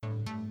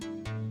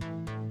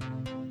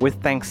With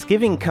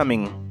Thanksgiving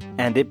coming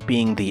and it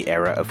being the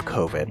era of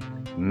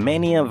COVID,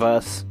 many of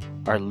us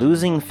are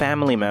losing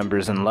family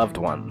members and loved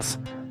ones.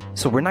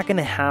 So we're not going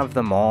to have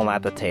them all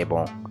at the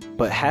table.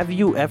 But have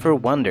you ever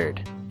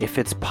wondered if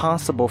it's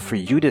possible for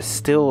you to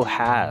still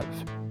have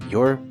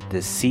your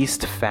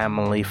deceased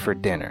family for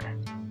dinner?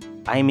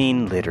 I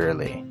mean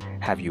literally.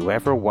 Have you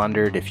ever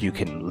wondered if you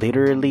can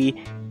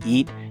literally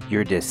eat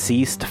your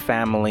deceased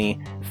family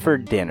for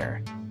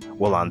dinner?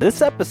 Well, on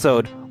this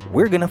episode,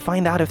 we're going to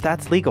find out if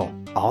that's legal.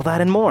 All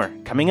that and more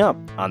coming up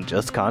on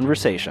Just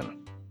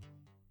Conversation.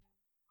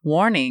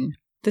 Warning.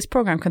 This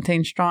program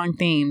contains strong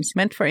themes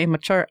meant for a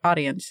mature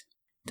audience.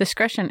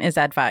 Discretion is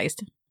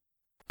advised.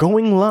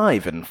 Going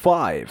live in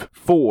 5,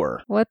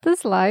 4... What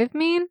does live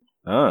mean?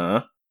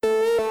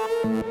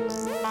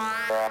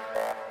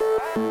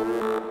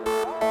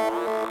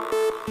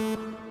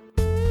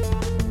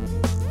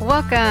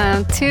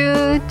 Welcome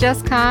to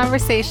Just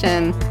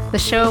Conversation, the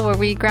show where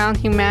we ground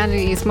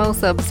humanity's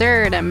most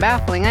absurd and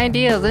baffling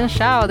ideas in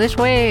childish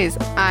ways.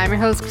 I'm your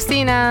host,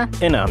 Christina.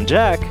 And I'm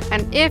Jack.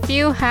 And if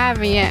you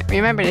haven't yet,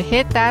 remember to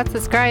hit that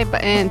subscribe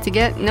button to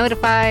get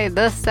notified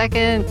the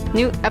second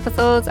new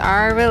episodes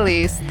are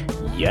released.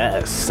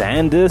 Yes,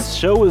 and this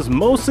show is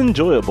most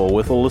enjoyable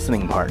with a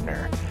listening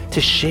partner to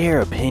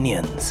share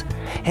opinions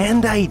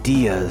and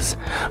ideas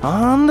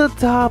on the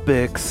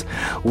topics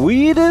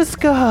we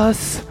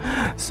discuss.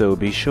 So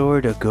be sure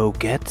to go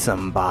get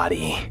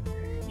somebody.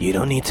 You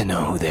don't need to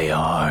know who they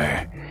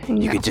are. No.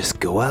 You could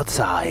just go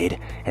outside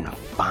and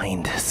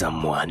find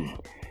someone.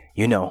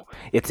 You know,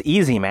 it's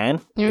easy, man.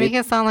 You make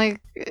it sound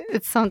like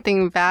it's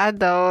something bad,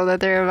 though,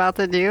 that they're about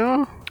to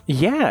do.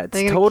 Yeah,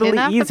 it's totally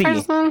easy.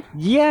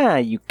 Yeah,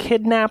 you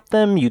kidnap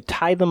them, you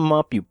tie them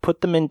up, you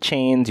put them in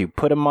chains, you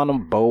put them on a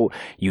boat,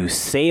 you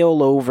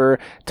sail over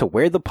to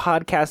where the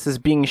podcast is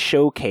being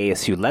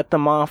showcased, you let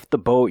them off the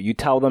boat, you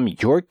tell them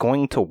you're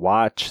going to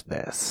watch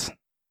this.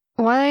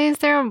 Why is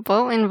there a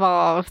boat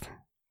involved?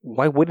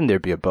 Why wouldn't there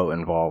be a boat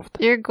involved?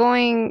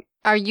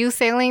 Are you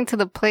sailing to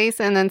the place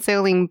and then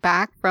sailing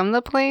back from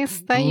the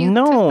place that you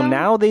took them?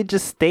 Now they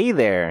just stay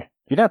there.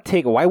 You're not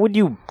why would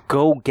you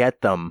go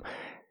get them?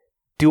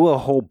 Do a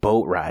whole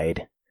boat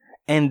ride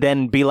and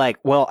then be like,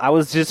 well, I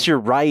was just your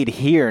ride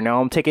here.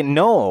 Now I'm taking...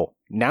 No,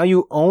 now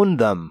you own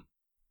them.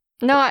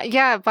 No,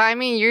 yeah, but I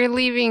mean, you're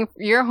leaving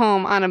your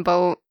home on a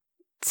boat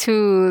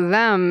to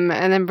them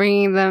and then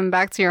bringing them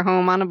back to your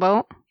home on a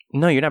boat?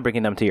 No, you're not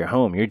bringing them to your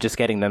home. You're just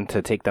getting them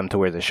to take them to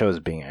where the show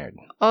is being aired.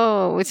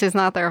 Oh, which is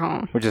not their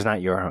home. Which is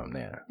not your home,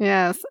 yeah.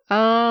 Yes.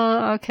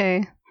 Oh,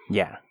 okay.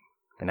 Yeah.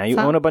 And now you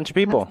own a bunch of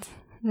people.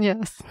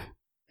 Yes.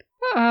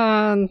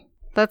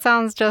 That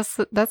sounds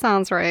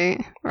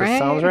right, right? That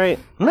sounds right.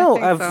 No,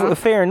 so.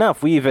 Fair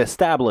enough. We've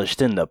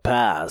established in the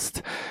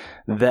past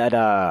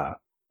that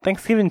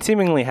Thanksgiving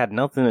seemingly had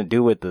nothing to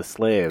do with the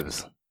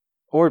slaves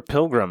or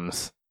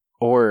pilgrims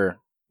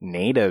or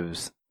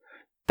natives.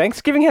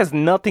 Thanksgiving has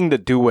nothing to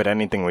do with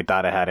anything we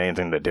thought it had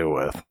anything to do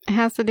with. It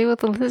has to do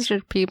with the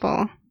lizard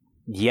people.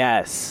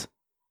 Yes.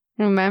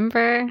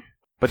 Remember?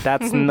 But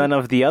that's none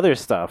of the other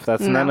stuff.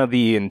 That's none of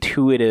the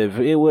intuitive.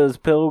 It was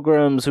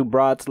pilgrims who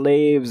brought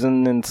slaves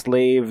and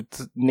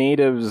enslaved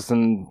natives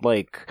and,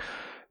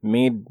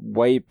 made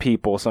white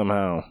people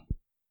somehow.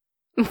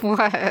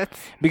 What?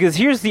 Because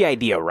here's the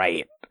idea,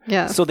 right?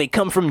 Yeah. So they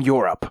come from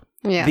Europe.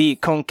 Yeah. The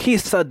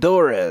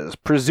conquistadores,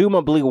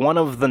 presumably one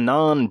of the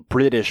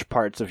non-British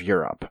parts of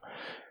Europe.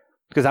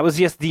 Because that was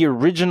just the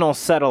original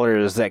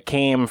settlers that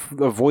came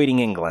avoiding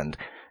England.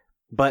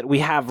 But we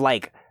have,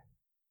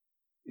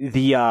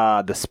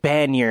 the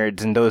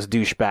Spaniards and those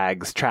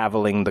douchebags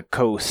traveling the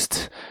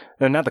coast.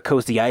 No, not the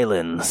coast, the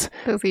islands.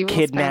 Those evil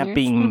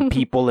kidnapping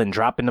people and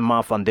dropping them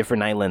off on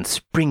different islands,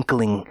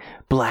 sprinkling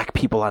black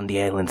people on the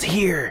islands.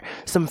 Here,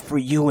 some for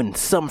you and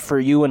some for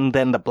you. And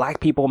then the black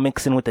people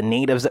mix in with the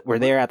natives that were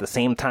there at the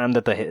same time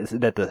that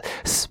the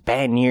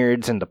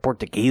Spaniards and the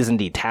Portuguese and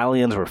the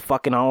Italians were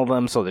fucking all of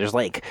them. So there's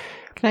Can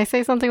I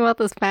say something about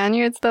the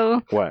Spaniards,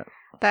 though? What?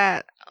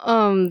 That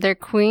their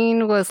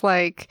queen was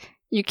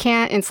you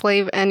can't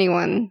enslave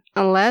anyone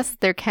unless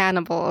they're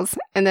cannibals.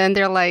 And then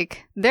they're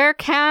they're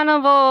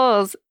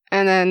cannibals!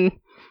 And then...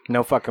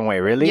 No fucking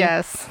way, really?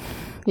 Yes.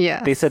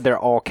 Yes. They said they're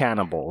all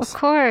cannibals. Of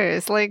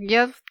course.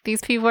 Yep,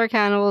 these people are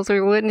cannibals.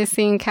 We're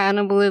witnessing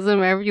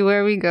cannibalism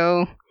everywhere we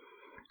go.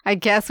 I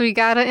guess we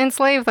gotta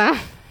enslave them.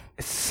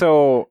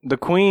 So, the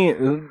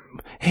queen...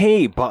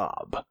 Hey,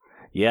 Bob.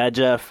 Yeah,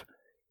 Jeff?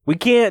 We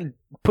can't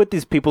put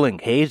these people in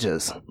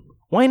cages.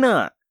 Why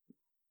not?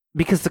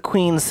 Because the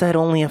queen said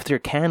only if they're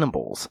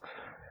cannibals.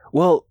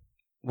 Well,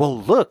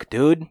 look,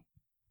 dude.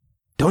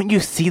 Don't you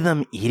see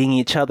them eating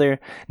each other?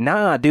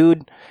 Nah,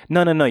 dude.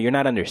 No, you're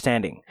not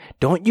understanding.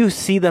 Don't you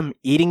see them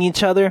eating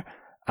each other?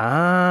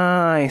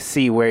 Ah, I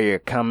see where you're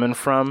coming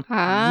from.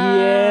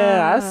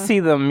 Yeah, I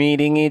see them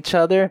eating each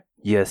other.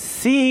 You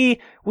see,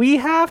 we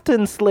have to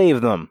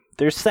enslave them.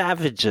 They're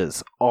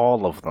savages,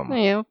 all of them.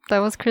 Yep, that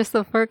was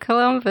Christopher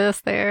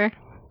Columbus there.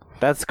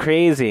 That's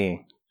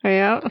crazy.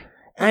 Yep.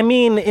 I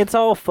mean, it's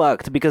all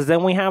fucked because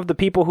then we have the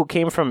people who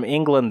came from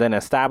England and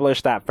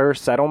established that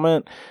first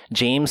settlement,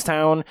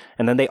 Jamestown,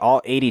 and then they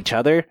all ate each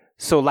other.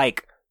 So,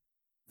 like,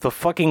 the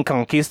fucking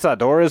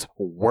conquistadors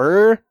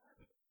were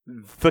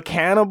the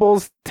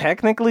cannibals,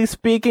 technically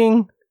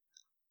speaking.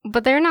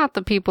 But they're not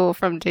the people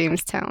from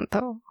Jamestown,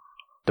 though.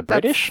 The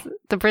British?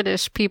 The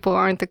British people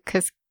aren't the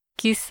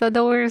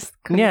conquistadors.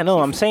 Yeah,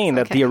 no, I'm saying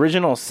that the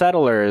original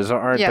settlers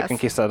aren't Yes. the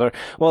conquistadors.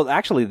 Well,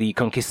 actually, the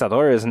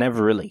conquistadors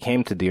never really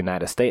came to the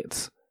United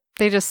States.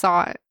 They just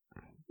saw it.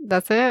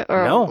 That's it?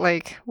 Or No.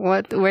 like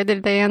what? Where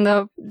did they end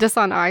up? Just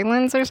on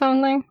islands or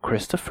something?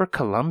 Christopher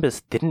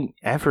Columbus didn't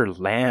ever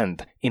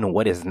land in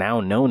what is now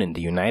known in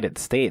the United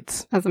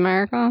States. As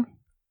America?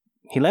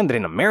 He landed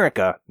in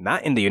America,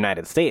 not in the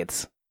United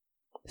States.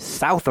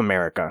 South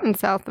America. In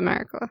South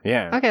America.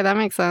 Yeah. Okay, that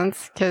makes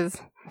sense because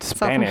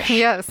Spanish.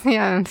 Yes,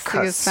 yeah,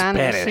 Cause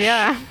Spanish. Spanish.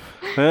 Yeah.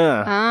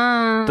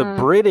 The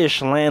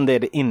British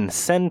landed in the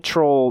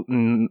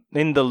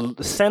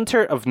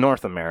center of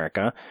North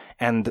America,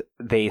 and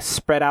they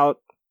spread out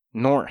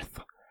north,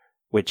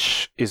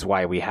 which is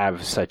why we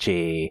have such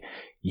a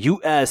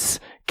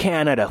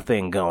U.S.-Canada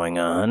thing going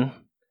on.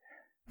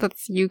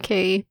 That's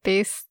UK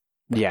based.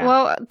 Yeah.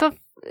 Well,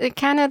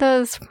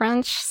 Canada's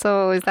French,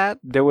 so is that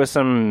There was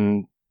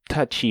some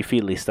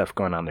touchy-feely stuff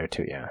going on there,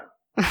 too, yeah.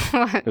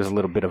 what? There was a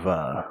little bit of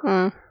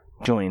a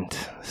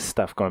joint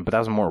stuff going, but that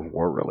was more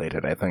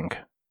war-related, I think.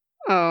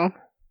 Oh.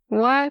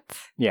 What?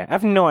 Yeah, I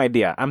have no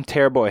idea. I'm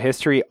terrible at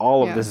history.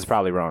 All of Yes. this is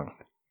probably wrong.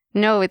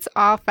 No, it's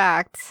all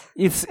facts.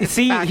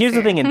 See, facts here's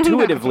the here. thing.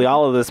 Intuitively,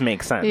 all of this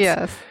makes sense.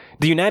 Yes.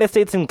 The United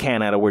States and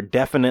Canada were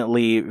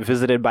definitely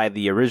visited by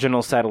the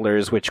original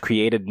settlers, which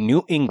created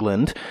New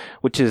England,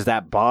 which is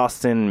that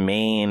Boston,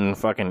 Maine,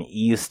 fucking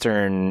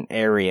eastern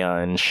area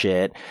and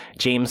shit.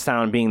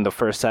 Jamestown being the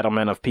first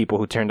settlement of people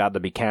who turned out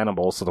to be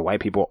cannibals, so the white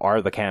people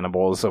are the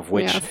cannibals, of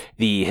which Yes.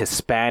 the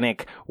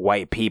Hispanic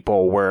white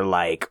people were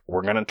like,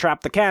 we're gonna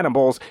trap the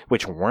cannibals,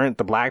 which weren't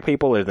the black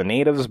people or the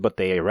natives, but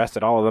they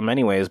arrested all of them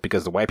anyways,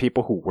 because the white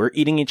people who were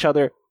eating each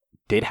other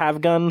did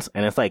have guns,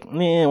 and it's like,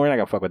 we're not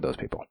gonna fuck with those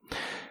people.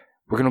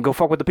 We're gonna go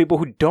fuck with the people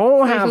who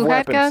don't have Who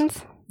had weapons.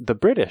 guns? The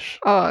British.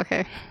 Oh,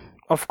 okay.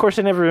 Of course,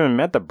 they never even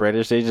met the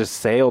British. They just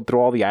sailed through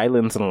all the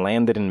islands and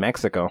landed in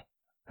Mexico,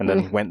 and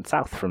then went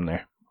south from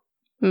there.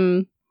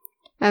 And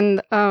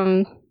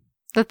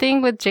the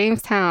thing with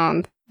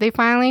Jamestown, they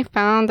finally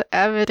found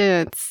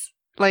evidence,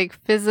 like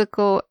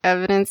physical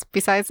evidence.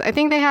 Besides, I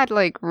think they had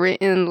like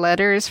written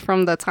letters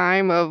from the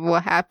time of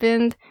what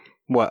happened.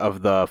 What,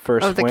 of the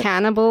first Of the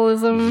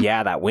cannibalism?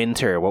 Yeah, that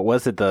winter. What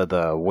was it?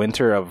 The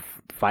winter of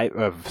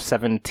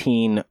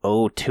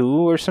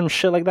 1702 or some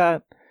shit like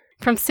that?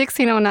 From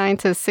 1609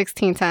 to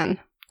 1610.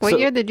 What So-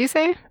 year did you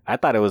say? I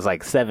thought it was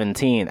like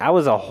 17. I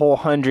was a whole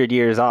 100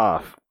 years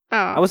off. Oh.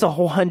 I was a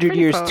whole 100 Pretty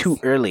years close. too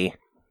early.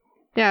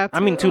 Yeah. I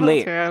mean, too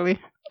late. Too early.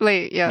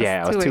 Late, yes.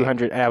 Yeah, I was too late.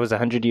 200. I was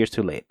 100 years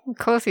too late.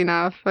 Close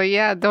enough. But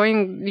yeah,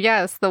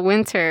 the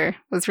winter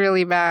was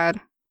really bad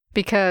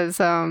because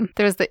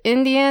there's the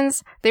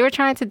Indians. They were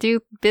trying to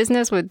do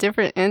business with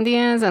different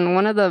Indians, and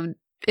one of the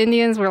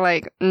Indians were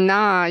like,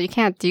 nah, you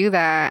can't do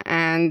that,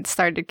 and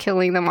started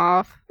killing them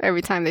off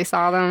every time they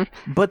saw them.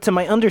 But to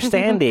my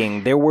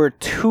understanding, there were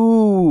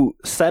 2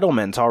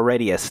 settlements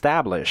already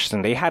established,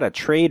 and they had a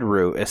trade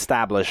route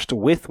established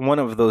with one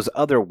of those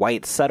other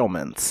white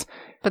settlements.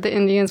 But the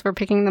Indians were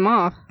picking them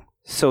off.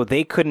 So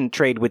they couldn't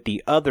trade with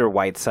the other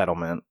white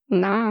settlement.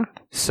 Nah.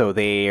 So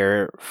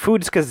their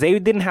foods, because they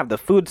didn't have the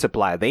food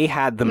supply, they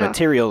had the No.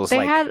 materials. They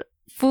like had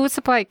food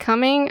supply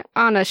coming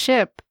on a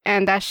ship,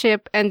 and that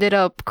ship ended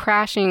up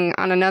crashing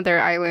on another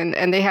island,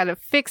 and they had to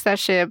fix that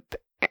ship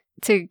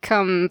to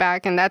come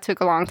back, and that took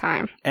a long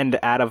time. And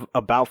out of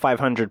about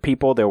 500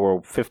 people, there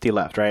were 50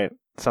 left, right?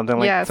 Something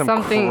like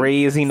something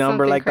crazy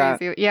number something like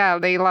crazy. that. Yeah,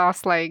 they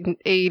lost like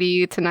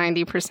 80 to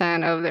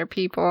 90% of their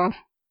people.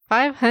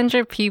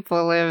 500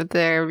 people lived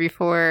there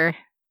before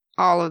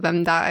all of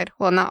them died.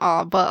 Well, not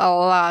all, but a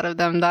lot of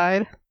them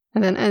died.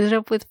 And then ended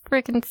up with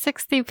freaking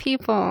 60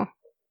 people.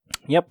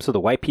 Yep. So the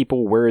white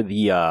people were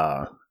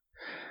the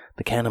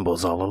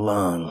cannibals all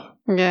along.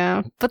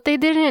 Yeah, but they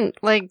didn't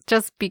like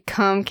just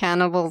become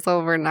cannibals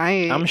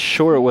overnight. I'm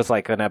sure it was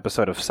like an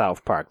episode of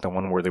South Park, the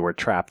one where they were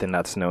trapped in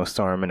that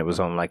snowstorm, and it was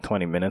only like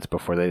 20 minutes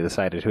before they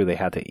decided who they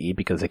had to eat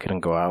because they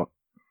couldn't go out.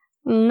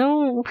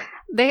 No,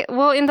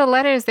 in the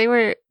letters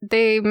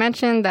they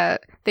mentioned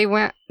that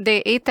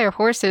they ate their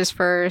horses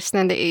first,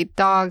 then they ate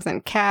dogs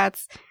and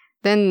cats,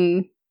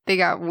 then they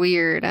got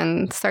weird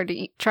and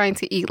started trying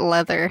to eat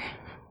leather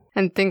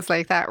and things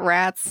like that,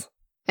 rats,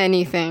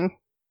 anything,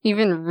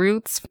 even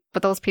roots.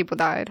 But those people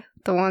died.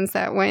 The ones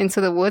that went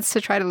into the woods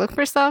to try to look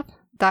for stuff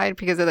died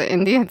because of the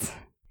Indians.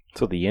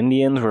 So the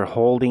Indians were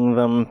holding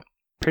them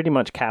pretty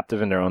much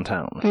captive in their own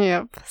town.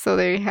 Yep. So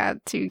they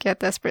had to get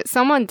desperate.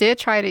 Someone did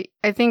try to,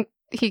 I think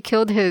he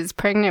killed his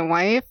pregnant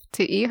wife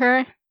to eat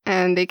her,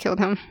 and they killed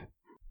him.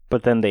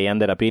 But then they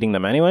ended up eating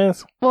them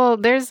anyways? Well,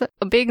 there's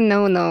a big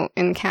no-no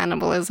in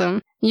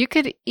cannibalism. You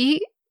could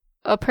eat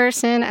a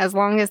person as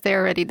long as they're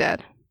already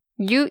dead.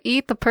 You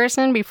eat the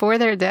person before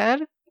they're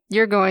dead,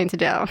 you're going to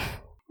jail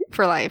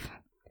for life.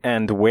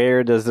 And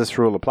where does this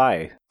rule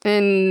apply?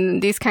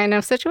 In these kind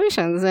of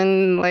situations.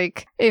 And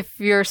like, if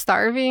you're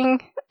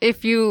starving,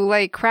 if you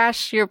like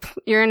crash, you're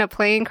in a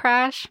plane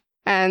crash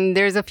and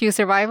there's a few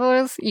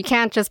survivors, you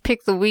can't just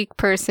pick the weak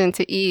person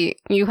to eat.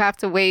 You have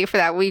to wait for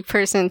that weak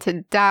person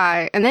to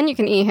die, and then you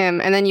can eat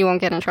him, and then you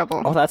won't get in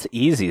trouble. Oh, that's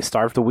easy.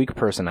 Starve the weak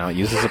person out.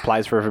 Use the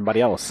supplies for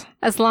everybody else.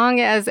 As long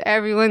as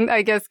everyone,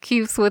 I guess,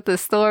 keeps with the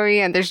story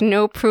and there's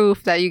no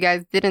proof that you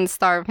guys didn't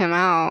starve him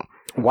out.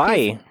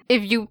 Why?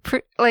 If you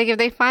if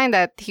they find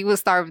that he was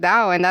starved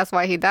out and that's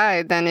why he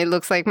died, then it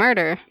looks like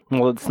murder.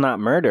 Well, it's not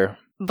murder.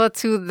 But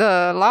to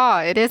the law,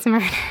 it is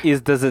murder.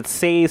 Does it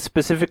say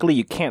specifically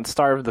you can't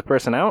starve the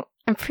person out?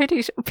 I'm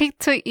pretty sure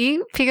to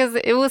eat, because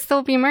it will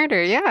still be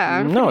murder.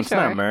 Yeah. No, it's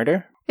not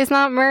murder. It's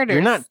not murder.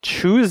 You're not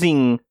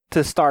choosing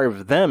to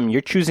starve them. You're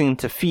choosing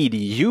to feed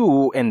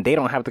you, and they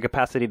don't have the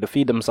capacity to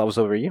feed themselves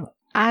over you.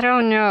 I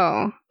don't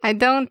know. I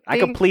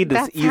could plead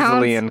this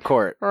easily in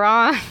court.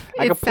 Wrong.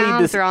 I could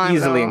plead this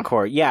easily in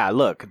court. Yeah,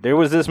 look, there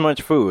was this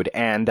much food,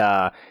 and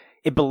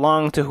it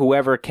belonged to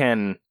whoever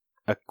can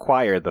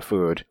acquire the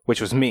food,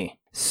 which was me.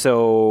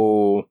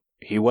 So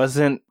he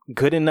wasn't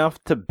good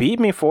enough to beat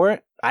me for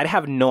it. I'd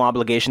have no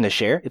obligation to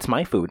share. It's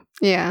my food.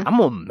 Yeah. I'm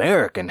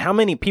American. How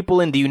many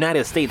people in the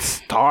United States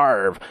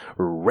starve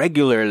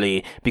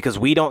regularly because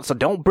we don't? So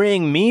don't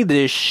bring me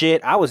this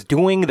shit. I was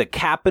doing the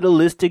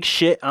capitalistic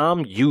shit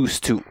I'm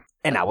used to.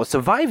 And I was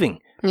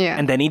surviving. Yeah.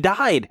 And then he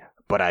died.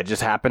 But I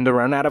just happened to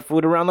run out of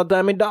food around the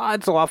time he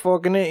died, so I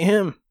fucking ate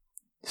him.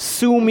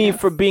 Sue me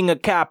for being a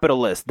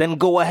capitalist. Then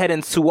go ahead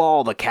and sue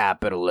all the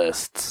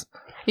capitalists.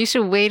 You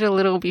should wait a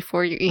little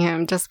before you eat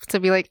him, just to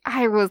be like,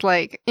 I was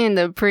like in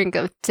the brink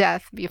of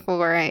death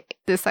before I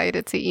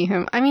decided to eat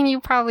him. I mean,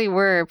 you probably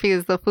were,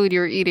 because the food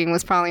you were eating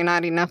was probably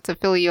not enough to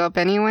fill you up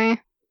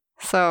anyway.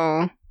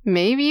 So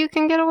maybe you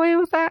can get away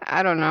with that?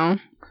 I don't know.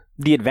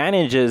 The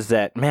advantage is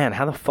that, man,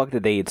 how the fuck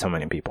did they eat so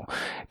many people?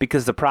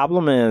 Because the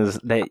problem is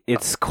that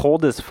it's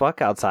cold as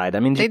fuck outside. I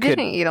mean, they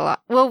didn't eat a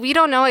lot. Well, we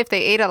don't know if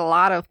they ate a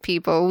lot of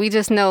people. We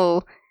just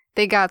know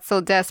they got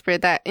so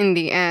desperate that in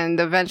the end,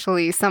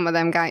 eventually some of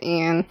them got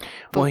eaten.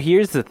 Well,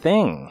 here's the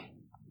thing.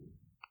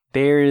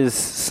 There's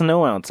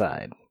snow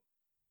outside.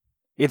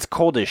 It's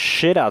cold as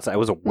shit outside. It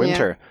was a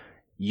winter. Yeah.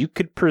 You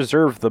could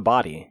preserve the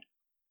body.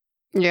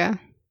 Yeah.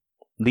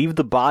 Leave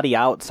the body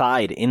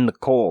outside in the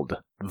cold.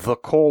 The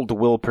cold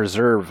will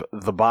preserve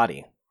the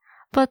body.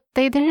 But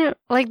they didn't,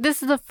 like,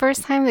 this is the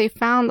first time they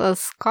found a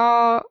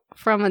skull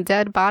from a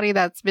dead body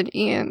that's been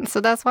eaten.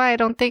 So that's why I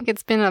don't think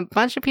it's been a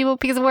bunch of people,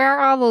 because where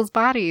are all those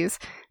bodies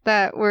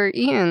that were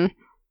eaten?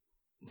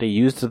 They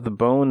used the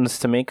bones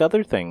to make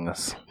other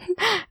things.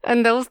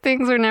 And those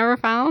things were never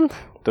found?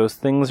 Those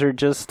things are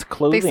just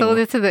clothing. They sold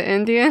it to the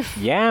Indians?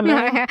 Yeah,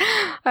 man.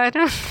 I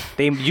don't...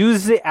 They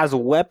used it as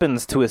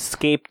weapons to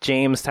escape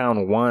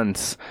Jamestown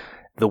once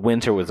the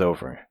winter was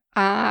over.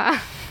 And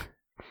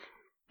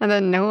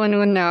then no one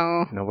would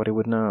know. Nobody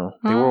would know.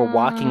 They were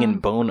walking in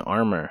bone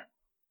armor.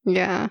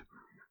 Yeah.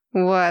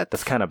 What?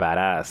 That's kind of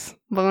badass.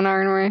 Bone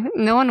armor.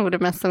 No one would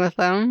have messed with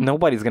them.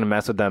 Nobody's going to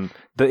mess with them.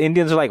 The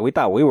Indians are like, we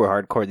thought we were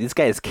hardcore. These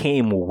guys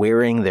came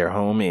wearing their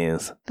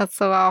homies. That's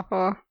so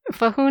awful.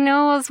 But who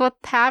knows what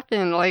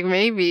happened? Like,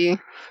 maybe.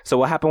 So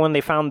what happened when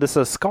they found this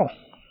skull?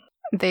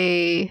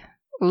 They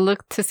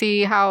looked to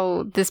see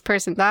how this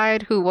person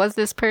died. Who was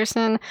this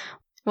person?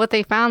 What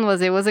they found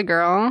was it was a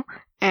girl.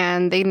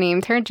 And they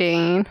named her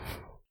Jane.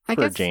 I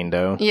guess Jane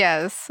Doe.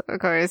 Yes, of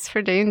course,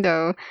 for Jane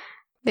Doe.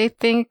 They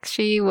think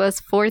she was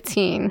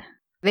 14.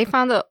 They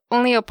found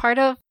only a part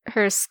of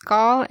her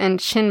skull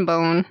and shin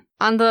bone.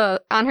 On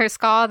her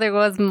skull, there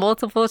was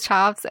multiple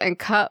chops and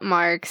cut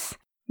marks.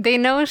 They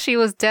know she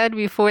was dead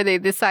before they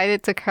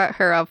decided to cut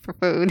her up for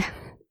food.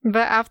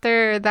 But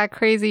after that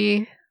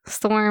crazy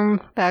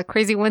storm, that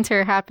crazy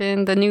winter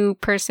happened, the new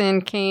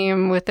person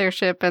came with their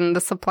ship and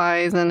the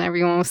supplies, and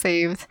everyone was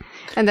saved.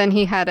 And then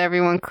he had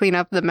everyone clean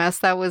up the mess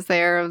that was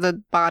there of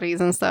the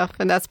bodies and stuff.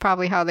 And that's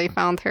probably how they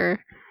found her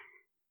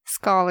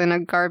skull in a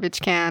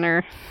garbage can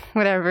or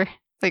whatever.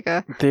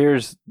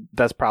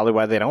 That's probably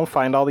why they don't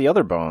find all the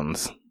other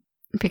bones.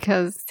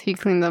 Because he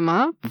cleaned them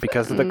up?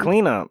 Because of the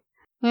cleanup.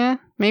 Yeah,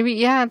 maybe,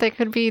 yeah, they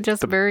could be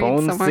just buried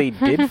somewhere. The bones they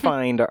did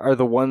find are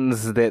the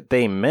ones that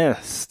they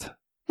missed.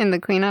 In the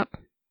cleanup?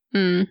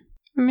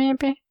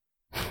 Maybe.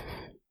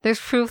 There's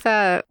proof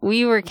that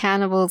we were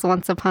cannibals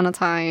once upon a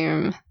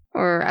time.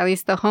 Or at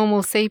least the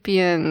Homo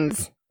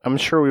sapiens. I'm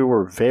sure we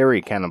were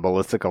very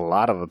cannibalistic a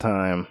lot of the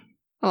time.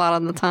 A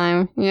lot of the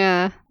time,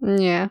 yeah.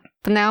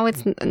 But now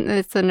it's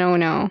a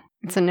no-no.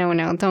 It's a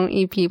no-no. Don't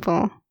eat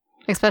people.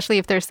 Especially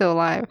if they're still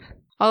alive.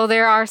 Oh,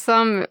 there are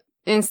some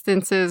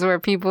instances where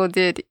people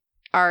they're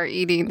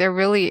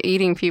really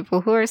eating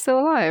people who are still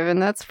alive.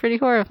 And that's pretty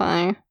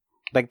horrifying.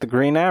 Like the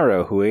Green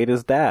Arrow who ate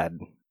his dad.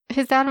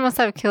 His dad must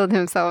have killed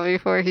himself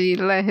before he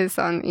let his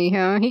son eat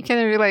him. He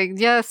couldn't be like,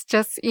 yes,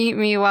 just eat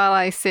me while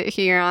I sit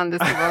here on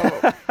this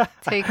rope.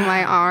 Take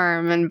my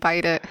arm and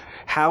bite it.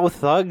 How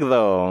thug,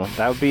 though?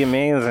 That would be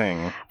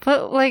amazing.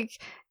 But,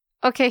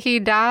 okay, he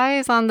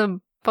dies on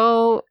the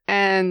boat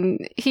and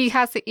he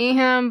has to eat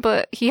him,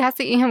 but he has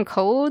to eat him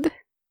cold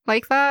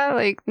like that,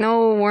 like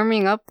no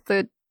warming up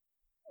the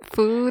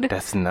food.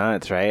 That's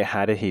nuts, right?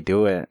 How did he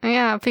do it?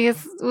 Yeah,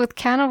 because with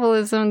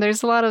cannibalism,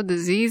 there's a lot of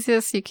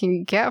diseases you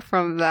can get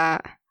from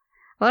that.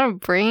 A lot of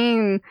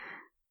brain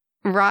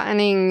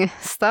rotting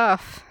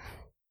stuff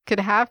could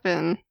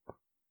happen.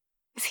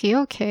 Is he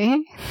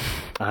okay?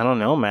 I don't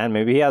know, man.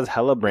 Maybe he has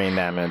hella brain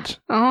damage.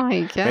 Oh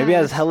my god. Maybe he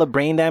has hella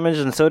brain damage,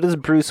 and so does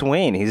Bruce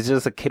Wayne. He's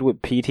just a kid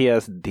with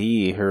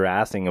PTSD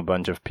harassing a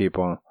bunch of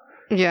people.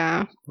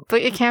 Yeah,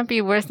 but it can't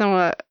be worse than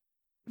what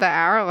the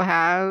Arrow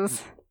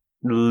has.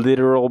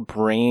 Literal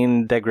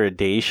brain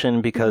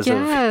degradation because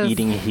of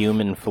eating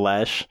human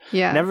flesh.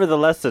 Yeah.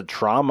 Nevertheless, the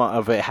trauma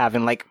of it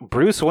having, like,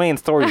 Bruce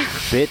Wayne's throwing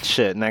bitch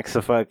shit next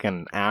to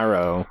fucking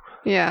Arrow.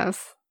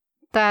 Yes.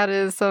 That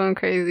is some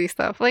crazy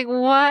stuff. Like,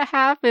 what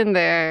happened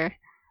there?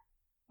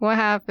 What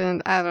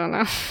happened? I don't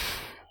know.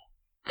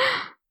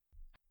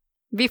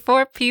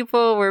 Before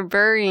people were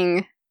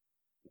burying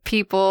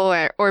people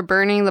or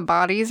burning the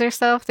bodies or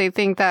stuff, they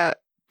think that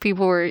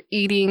people were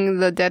eating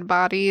the dead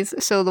bodies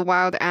so the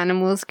wild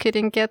animals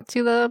couldn't get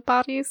to the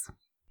bodies.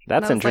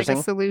 That's interesting.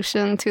 Like a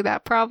solution to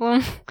that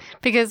problem.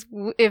 Because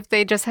if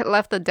they just had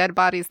left the dead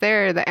bodies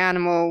there, the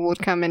animal would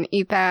come and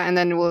eat that and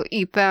then we'll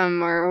eat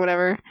them or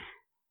whatever.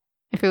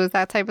 If it was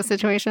that type of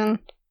situation.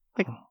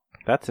 Like,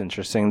 that's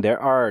interesting. There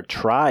are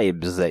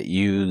tribes that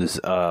use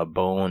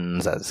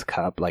bones as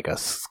cup, like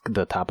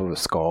the top of a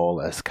skull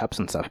as cups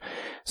and stuff.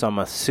 So I'm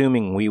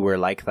assuming we were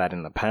like that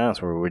in the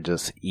past, where we would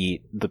just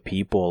eat the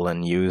people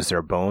and use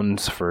their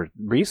bones for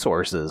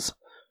resources.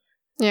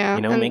 Yeah.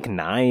 You know, make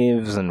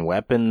knives and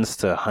weapons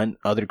to hunt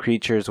other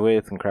creatures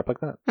with and crap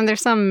like that. And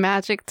there's some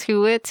magic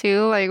to it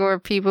too, like where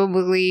people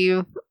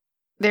believe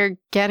they're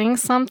getting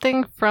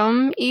something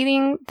from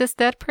eating this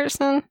dead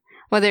person.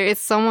 Whether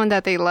it's someone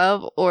that they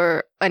love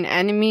or an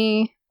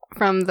enemy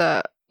from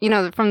the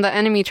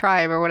enemy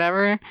tribe or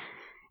whatever,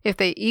 if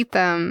they eat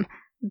them,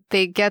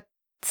 they get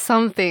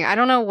something. I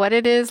don't know what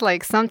it is,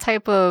 like some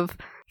type of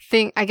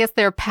thing. I guess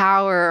their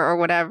power or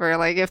whatever.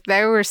 Like if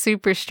they were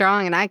super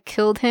strong and I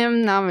killed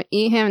him, now I'm going to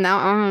eat him, now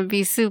I'm going to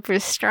be super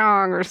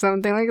strong or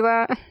something like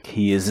that.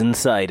 He is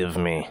inside of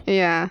me.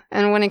 Yeah.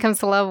 And when it comes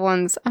to loved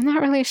ones, I'm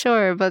not really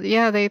sure, but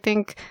yeah, they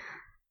think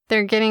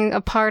they're getting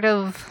a part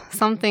of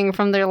something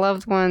from their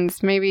loved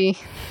ones, maybe.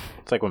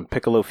 It's like when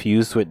Piccolo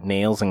fused with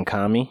Nails and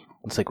Kami.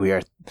 It's like we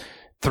are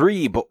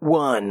 3 but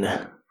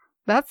 1.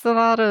 That's a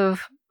lot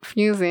of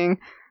fusing.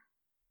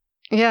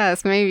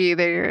 Yes, maybe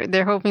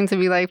they're hoping to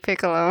be like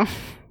Piccolo.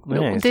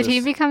 Yeah, Did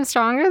he become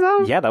stronger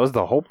though? Yeah, that was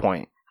the whole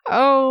point.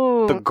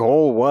 Oh. The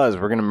goal was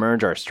we're going to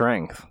merge our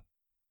strength.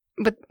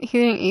 But he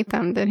didn't eat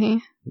them, did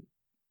he?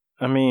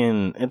 I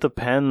mean, it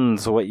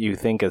depends what you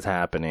think is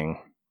happening.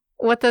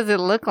 What does it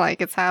look like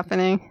it's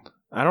happening?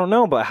 I don't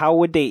know, but how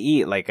would they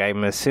eat? Like,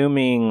 I'm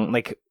assuming,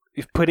 like,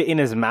 you put it in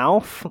his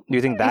mouth? Do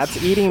you think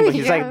that's eating? But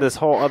he's like this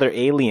whole other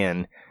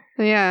alien.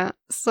 Yeah.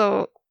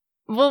 So,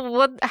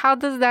 well, how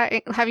does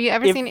that... Have you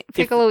ever seen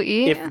Piccolo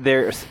eat?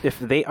 If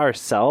they are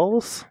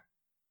cells,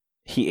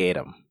 he ate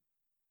them.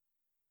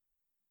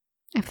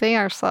 If they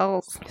are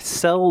cells.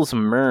 Cells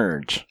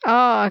merge.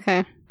 Oh,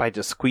 okay. By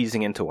just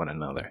squeezing into one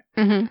another.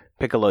 Mm-hmm.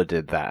 Piccolo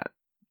did that.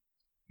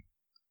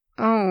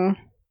 Oh.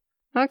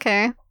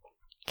 Okay.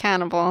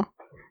 Cannibal.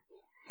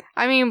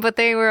 I mean, but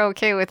they were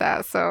okay with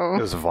that, so...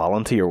 It was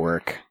volunteer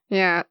work.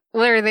 Yeah.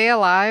 Were they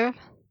alive?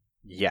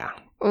 Yeah.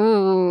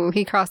 Ooh,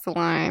 he crossed the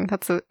line.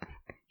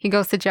 He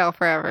goes to jail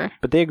forever.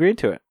 But they agreed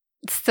to it.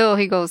 Still,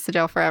 he goes to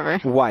jail forever.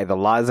 Why? The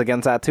law is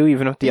against that too,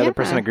 even if the other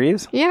person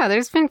agrees? Yeah,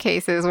 there's been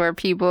cases where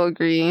people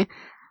agree.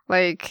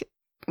 Like,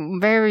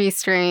 very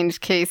strange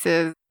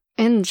cases.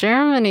 In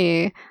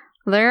Germany,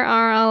 there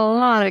are a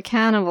lot of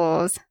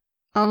cannibals.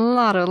 A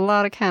lot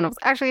of cannibals.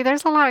 Actually,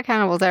 there's a lot of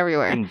cannibals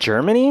everywhere. In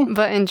Germany?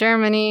 But in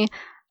Germany,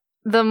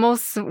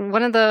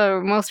 one of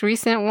the most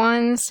recent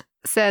ones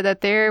said that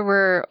there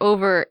were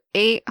over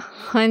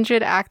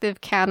 800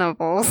 active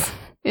cannibals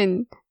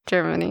in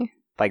Germany.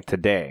 Like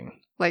today.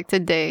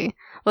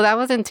 Well, that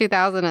was in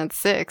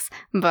 2006,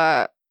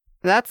 but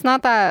that's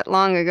not that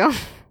long ago.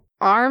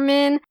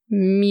 Armin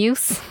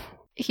Muse,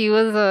 he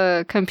was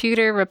a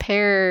computer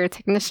repair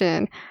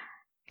technician,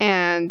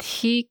 and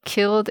he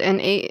killed and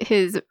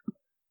ate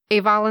a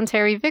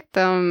voluntary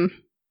victim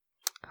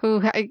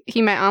who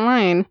he met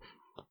online.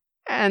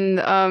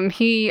 And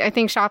he, I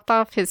think, chopped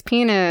off his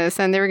penis,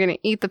 and they were going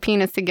to eat the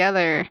penis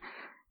together.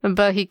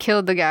 But he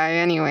killed the guy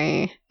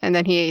anyway, and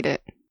then he ate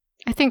it.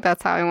 I think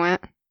that's how it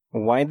went.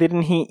 Why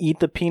didn't he eat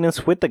the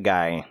penis with the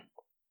guy?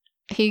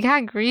 He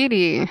got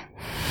greedy.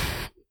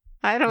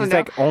 I don't know. He's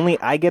like, only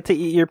I get to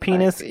eat your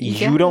penis?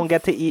 You don't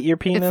get to eat your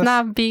penis? It's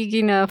not big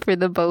enough for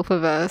the both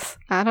of us.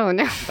 I don't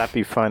know. That'd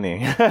be funny.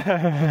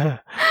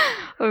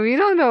 We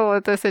don't know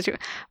what the situation...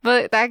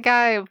 But that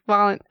guy...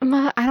 I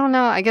don't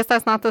know. I guess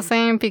that's not the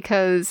same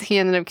because he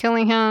ended up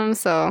killing him,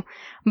 so...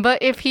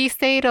 But if he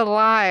stayed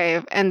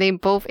alive and they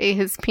both ate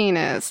his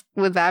penis,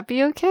 would that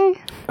be okay?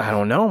 I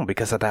don't know,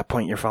 because at that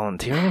point you're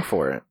volunteering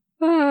for it.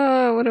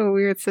 Oh, what a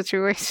weird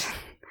situation.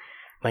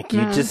 Like,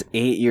 you No. just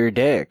ate your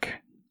dick.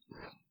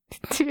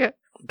 Yeah.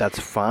 That's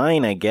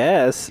fine, I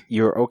guess.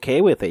 You're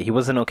okay with it. He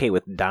wasn't okay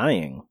with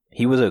dying.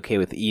 He was okay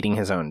with eating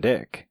his own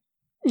dick.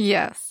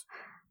 Yes.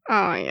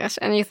 Oh my gosh.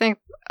 And you think,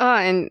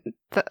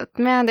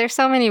 man, there's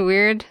so many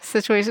weird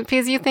situations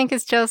because you think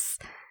it's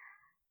just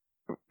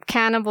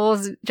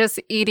cannibals just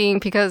eating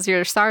because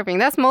you're starving.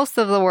 That's most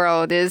of the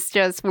world is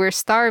just we're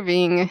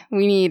starving.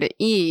 We need to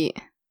eat.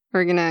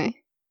 We're gonna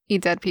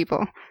eat dead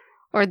people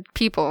or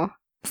people.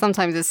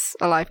 Sometimes it's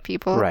alive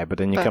people. Right, but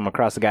then you come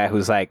across a guy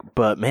who's like,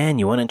 but man,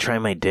 you want to try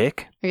my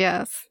dick?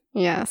 Yes.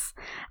 Yes.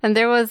 And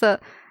there was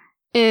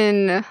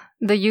in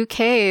the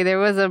UK, there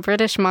was a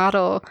British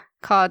model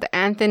called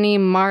Anthony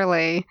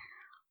Marley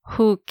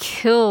who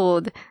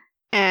killed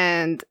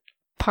and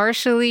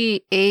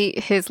partially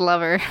ate his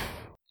lover.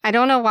 I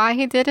don't know why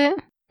he did it.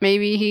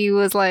 Maybe he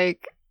was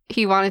like,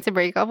 he wanted to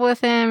break up with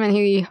him and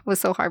he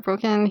was so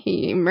heartbroken,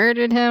 he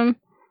murdered him.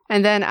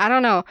 And then, I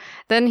don't know,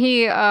 then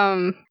he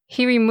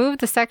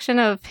removed a section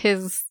of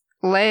his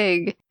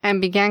leg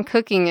and began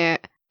cooking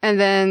it. And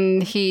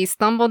then he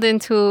stumbled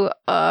into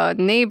a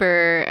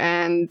neighbor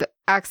and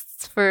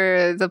asked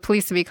for the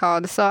police to be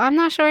called. So I'm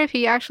not sure if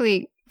he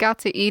actually got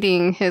to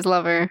eating his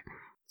lover,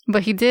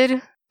 but he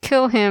did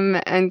kill him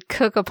and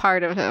cook a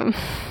part of him.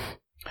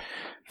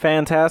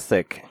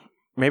 Fantastic.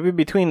 Maybe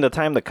between the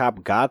time the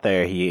cop got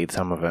there, he ate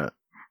some of it.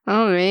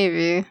 Oh,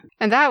 maybe.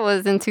 And that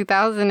was in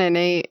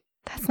 2008.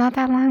 That's not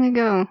that long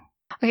ago.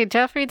 Okay,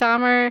 Jeffrey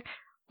Dahmer,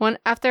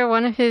 after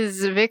one of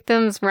his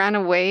victims ran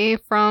away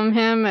from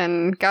him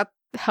and got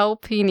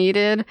help he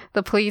needed,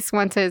 the police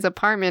went to his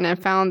apartment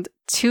and found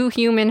 2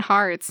 human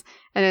hearts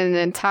and an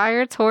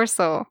entire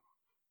torso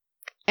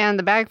and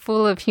a bag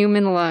full of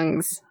human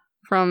lungs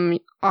from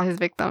all his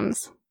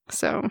victims.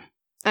 So,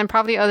 and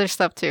probably other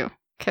stuff too,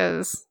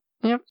 because,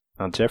 yep.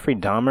 Now, Jeffrey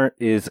Dahmer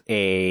is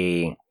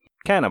a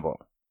cannibal.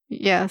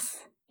 Yes.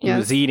 He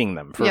was eating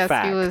them, for fact.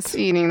 Yes, he was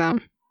eating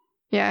them.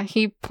 Yeah,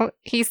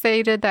 he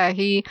stated that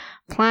he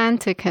planned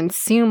to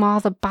consume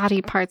all the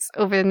body parts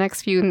over the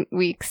next few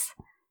weeks.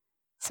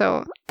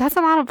 So that's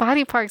a lot of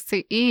body parts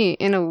to eat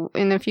in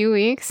a few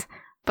weeks.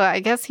 But I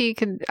guess he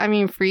could,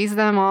 freeze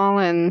them all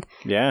and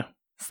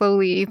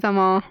slowly eat them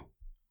all.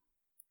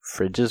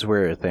 Fridges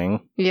were a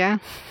thing. Yeah.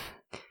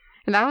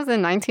 And that was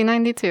in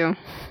 1992.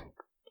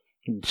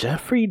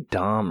 Jeffrey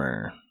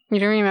Dahmer. You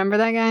don't remember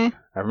that guy?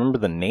 I remember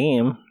the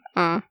name.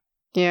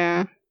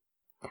 Yeah.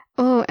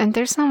 Oh, and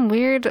there's some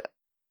weird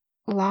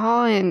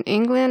law in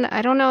England.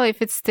 I don't know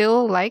if it's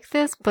still like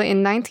this, but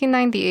in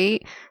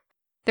 1998,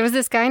 there was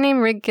this guy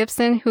named Rick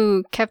Gibson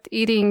who kept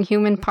eating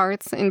human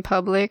parts in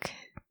public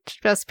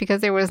just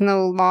because there was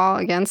no law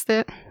against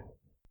it.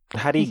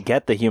 How do you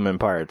get the human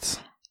parts?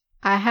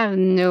 I have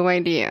no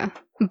idea.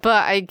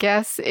 But I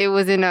guess it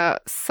was in a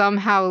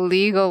somehow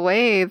legal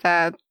way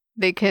that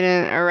they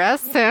couldn't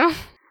arrest him.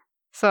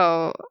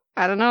 So,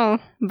 I don't know.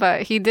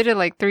 But he did it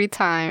like 3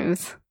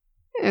 times.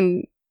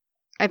 And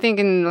I think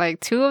in like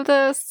 2 of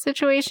the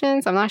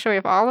situations, I'm not sure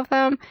if all of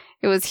them,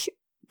 it was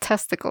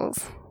testicles.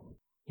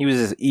 He was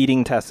just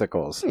eating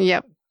testicles.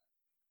 Yep.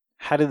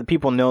 How did the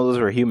people know those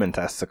were human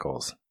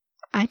testicles?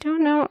 I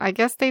don't know. I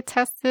guess they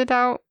tested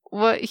out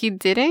what he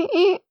didn't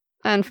eat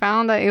and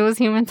found that it was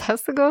human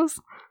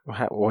testicles.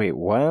 Wait,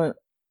 what?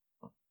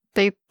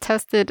 They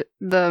tested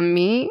the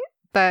meat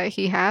that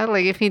he had,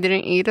 like if he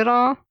didn't eat it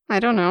all. I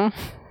don't know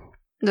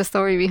the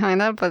story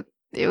behind that, but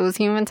it was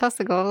human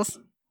testicles.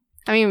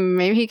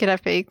 Maybe he could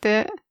have faked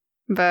it,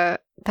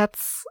 but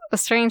that's a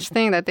strange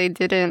thing that they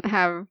didn't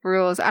have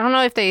rules. I don't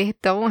know if they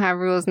don't have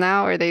rules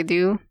now or they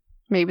do.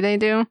 Maybe they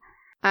do.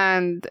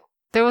 And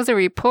there was a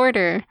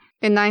reporter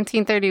in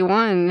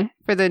 1931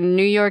 for the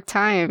New York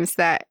Times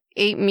that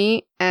ate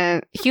meat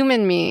and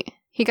human meat.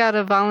 He got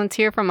a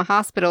volunteer from a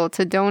hospital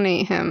to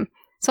donate him.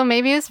 So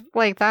maybe it's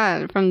like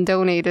that, from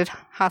donated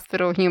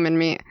hospital human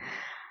meat.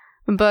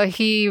 But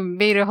he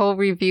made a whole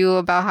review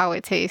about how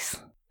it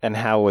tastes. And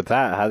how with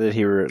that? How did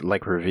he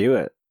review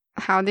it?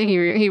 How did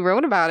he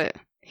wrote about it?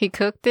 He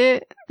cooked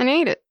it and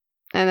ate it.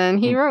 And then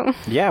he wrote.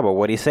 Yeah, but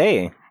what'd he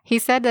say? He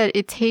said that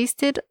it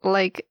tasted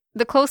like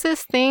the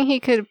closest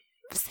meat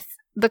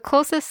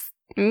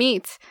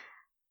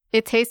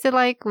it tasted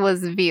like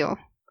was veal.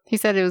 He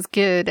said it was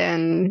good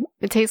and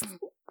it tastes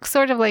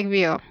sort of like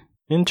veal.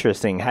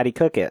 Interesting. How'd he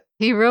cook it?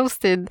 He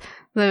roasted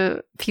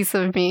the piece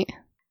of meat.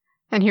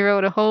 And he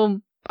wrote a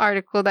whole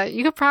article that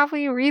you could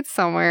probably read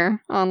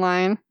somewhere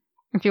online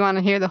if you want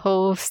to hear the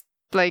whole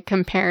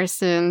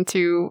comparison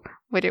to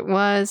what it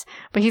was.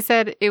 But he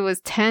said it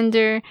was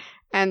tender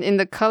and in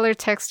the color,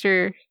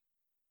 texture,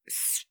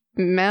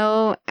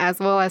 smell, as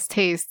well as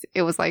taste,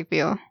 it was like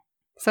veal.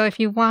 So if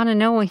you want to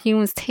know what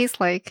humans taste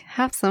like,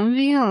 have some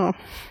veal.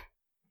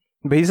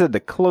 But he said the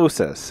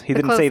closest. He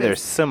didn't say they're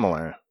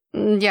similar.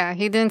 Yeah,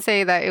 he didn't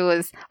say that it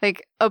was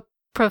like a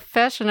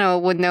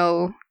professional would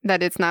know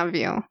that it's not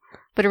veal.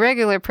 But a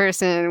regular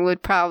person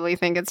would probably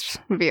think it's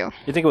veal.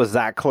 You think it was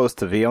that close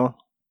to veal?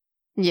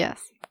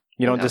 Yes.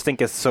 You don't just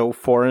think it's so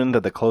foreign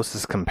that the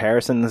closest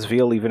comparison is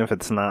veal, even if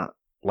it's not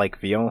like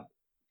veal?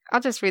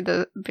 I'll just read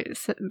a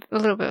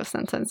little bit of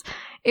sentence.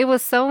 It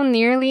was so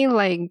nearly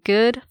like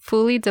good,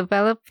 fully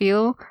developed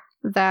veal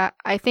that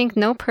I think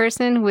no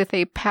person with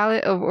a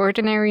palate of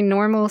ordinary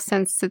normal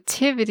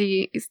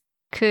sensitivities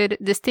could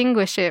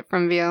distinguish it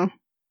from veal.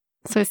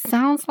 So it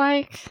sounds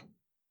like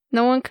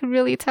no one could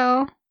really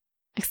tell,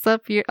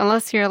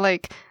 unless you're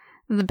like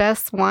the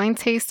best wine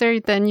taster,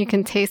 then you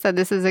can taste that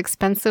this is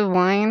expensive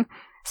wine.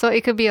 So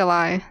it could be a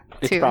lie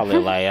too. It's probably a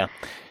lie, yeah.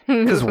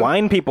 Because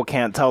wine people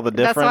can't tell the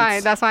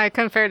difference. That's why I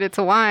compared it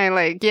to wine.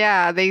 Like,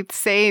 yeah, they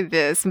say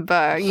this,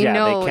 but they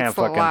can't it's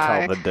fucking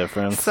tell the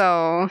difference.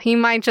 So he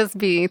might just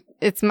be.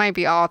 It might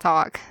be all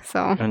talk.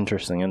 So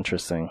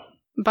interesting.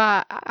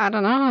 But I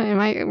don't know. It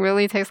might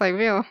really taste like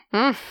veal.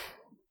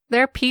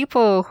 There are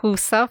people who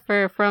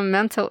suffer from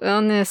mental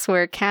illness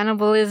where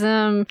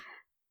cannibalism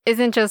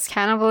isn't just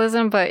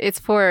cannibalism, but it's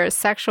for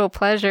sexual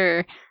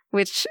pleasure.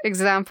 Which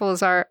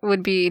examples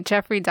would be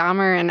Jeffrey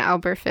Dahmer and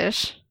Albert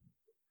Fish.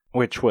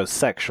 Which was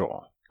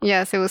sexual.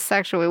 Yes, it was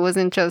sexual. It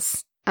wasn't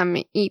just, I'm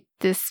going to eat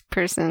this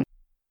person.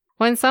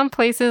 Well, in some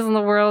places in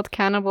the world,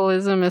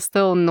 cannibalism is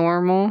still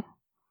normal.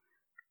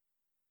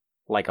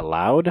 Like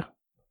allowed?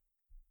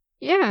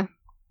 Yeah.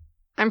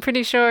 I'm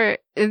pretty sure,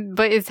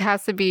 but it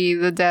has to be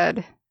the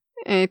dead.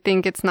 I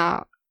think it's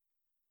not,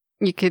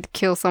 you could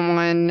kill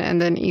someone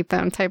and then eat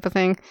them type of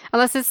thing.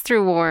 Unless it's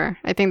through war.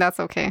 I think that's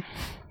okay.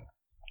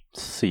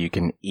 So you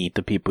can eat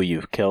the people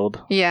you've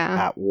killed?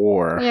 Yeah. At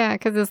war? Yeah,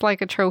 because it's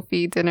like a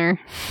trophy dinner.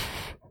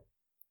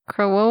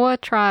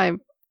 Krawhoa tribe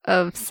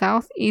of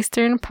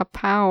southeastern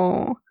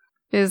Papua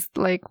is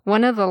like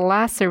one of the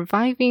last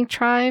surviving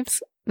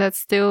tribes that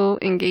still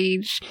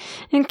engage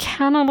in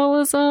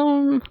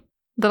cannibalism.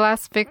 The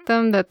last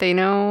victim that they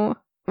know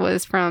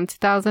was from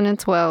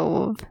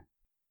 2012.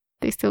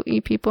 They still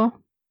eat people.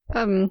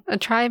 A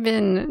tribe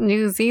in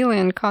New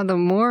Zealand called the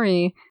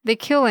Maori, they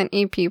kill and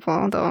eat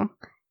people though.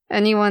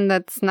 Anyone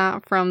that's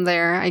not from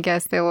there, I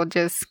guess they will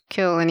just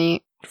kill and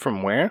eat.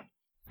 From where?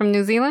 From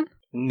New Zealand?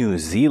 New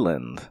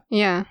Zealand?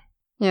 Yeah.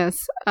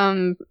 Yes.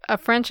 A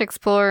French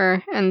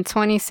explorer and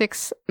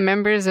 26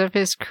 members of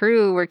his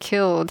crew were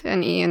killed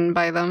and eaten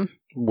by them.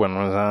 When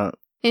was that?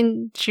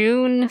 In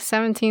June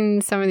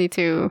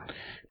 1772.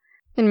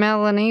 In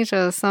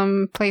Melanesia,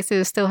 some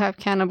places still have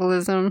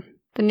cannibalism.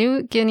 The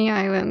New Guinea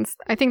Islands.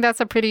 I think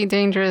that's a pretty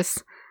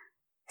dangerous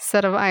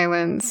set of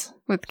islands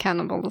with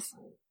cannibals.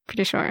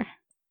 Pretty sure.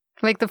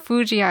 Like the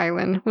Fuji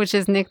Island, which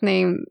is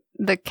nicknamed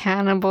the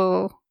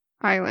Cannibal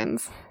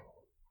Islands.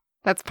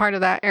 That's part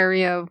of that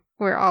area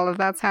where all of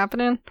that's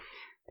happening.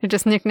 They're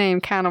just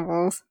nicknamed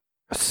cannibals.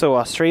 So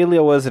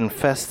Australia was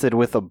infested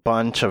with a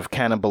bunch of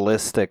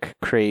cannibalistic,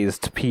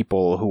 crazed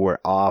people who were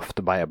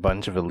offed by a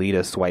bunch of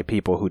elitist white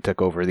people who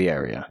took over the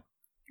area.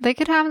 They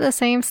could have the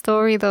same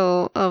story,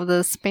 though, of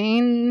the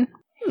Spanish.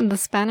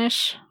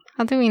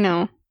 How do we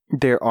know?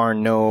 There are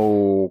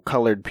no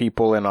colored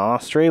people in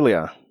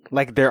Australia.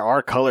 Like, there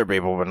are colored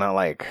people, but not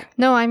like...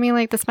 No, I mean,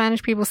 like, the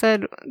Spanish people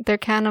said they're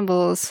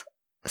cannibals,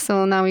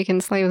 so now we can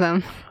slave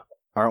them.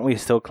 Aren't we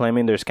still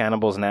claiming there's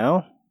cannibals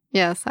now?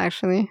 Yes,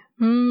 actually.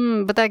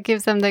 But that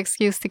gives them the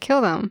excuse to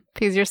kill them,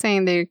 because you're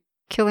saying they're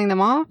killing them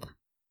off?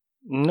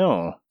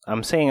 No.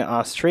 I'm saying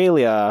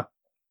Australia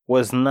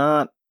was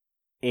not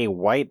a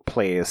white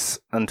place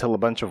until a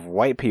bunch of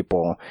white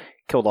people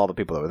killed all the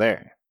people that were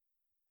there.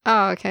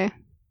 Oh, okay.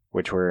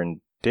 Which were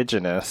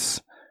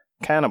indigenous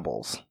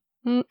cannibals.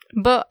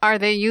 But are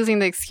they using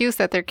the excuse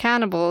that they're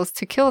cannibals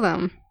to kill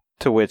them?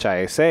 To which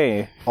I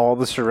say, all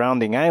the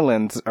surrounding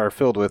islands are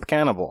filled with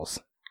cannibals.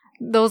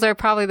 Those are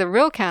probably the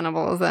real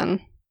cannibals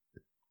then.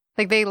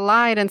 Like they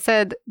lied and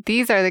said,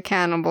 these are the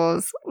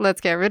cannibals,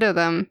 let's get rid of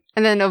them,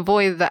 and then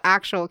avoid the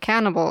actual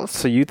cannibals.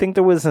 So you think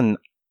there was an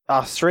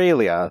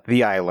Australia,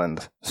 the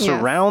island,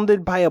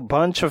 surrounded by a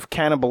bunch of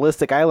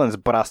cannibalistic islands,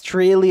 but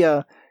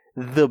Australia,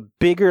 the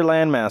bigger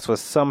landmass, was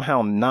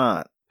somehow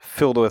not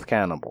filled with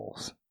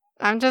cannibals?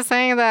 I'm just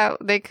saying that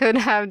they could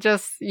have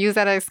just used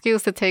that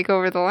excuse to take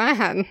over the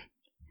land.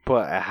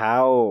 But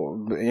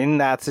how, in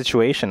that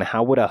situation,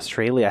 how would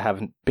Australia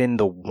have been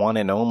the one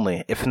and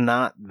only, if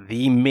not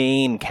the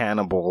main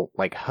cannibal,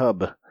 like,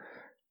 hub?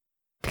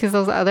 Because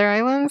those other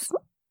islands?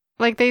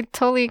 Like, they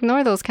totally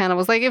ignore those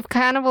cannibals. Like, if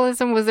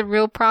cannibalism was a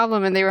real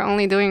problem and they were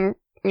only doing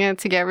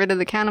to get rid of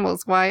the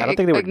cannibals, why I don't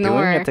think they were doing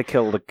it to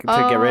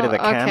get rid of the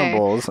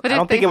cannibals. But I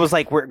don't think it was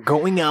like, we're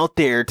going out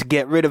there to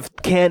get rid of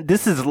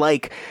this is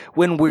like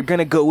when we're going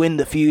to go in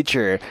the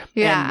future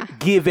and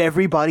give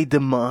everybody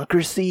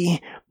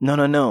democracy.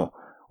 No.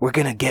 We're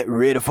going to get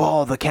rid of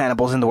all the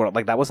cannibals in the world.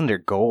 Like, that wasn't their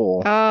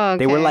goal. Oh, okay.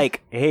 They were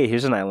like, hey,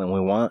 here's an island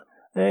we want.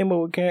 Hey, but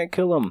we can't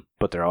kill them.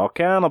 But they're all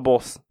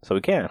cannibals, so we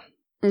can.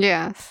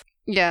 Yes,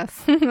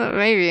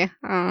 maybe.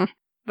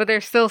 But they're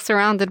still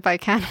surrounded by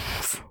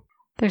cannibals.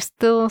 They're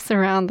still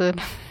surrounded.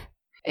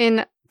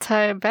 In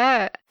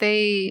Tibet,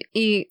 they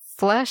eat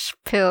flesh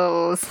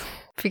pills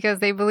because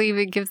they believe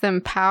it gives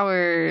them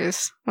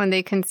powers when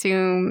they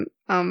consume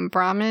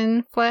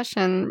Brahmin flesh.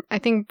 And I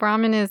think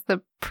Brahmin is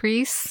the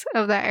priest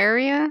of that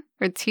area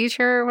or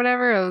teacher or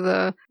whatever of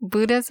the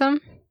Buddhism.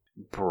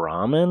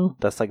 Brahmin?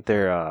 That's like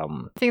their I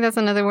think that's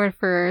another word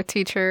for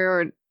teacher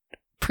or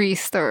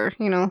priest or,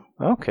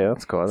 Okay,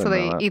 that's cool. I So didn't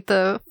they know that. eat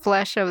the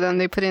flesh of them.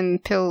 They put in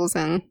pills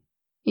and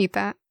eat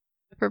that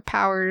for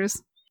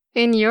powers.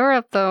 In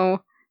Europe,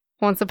 though,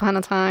 once upon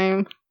a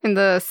time, in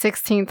the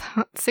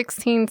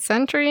 16th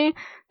century,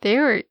 they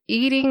were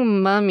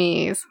eating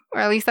mummies. Or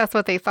at least that's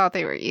what they thought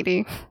they were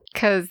eating.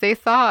 Because they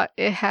thought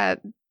the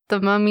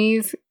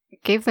mummies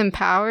gave them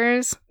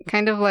powers.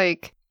 Kind of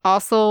like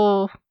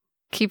also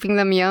keeping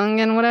them young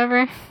and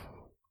whatever.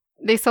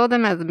 They sold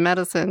them as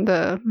medicine,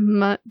 the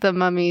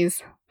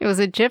mummies. It was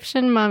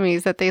Egyptian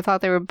mummies that they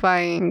thought they were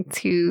buying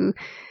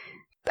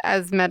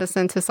as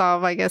medicine to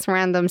solve, I guess,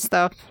 random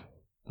stuff.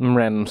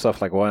 Random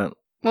stuff like what?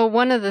 Well,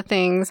 one of the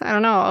things, I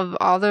don't know of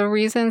all the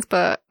reasons,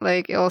 but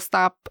like it'll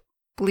stop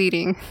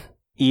bleeding.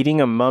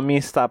 Eating a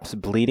mummy stops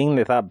bleeding?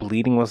 They thought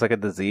bleeding was like a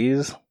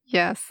disease?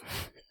 Yes.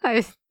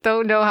 I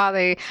don't know how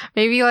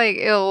maybe like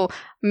it'll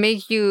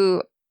make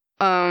you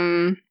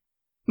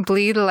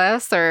bleed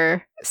less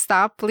or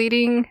stop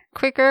bleeding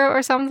quicker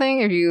or something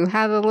if you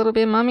have a little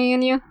bit of mummy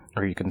in you.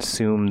 Or you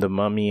consume the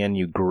mummy and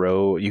you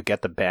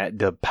get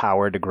the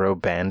power to grow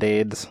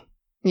band-aids?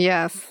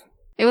 Yes.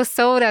 It was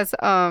sold as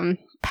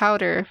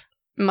powder,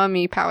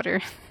 mummy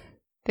powder.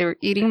 They were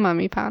eating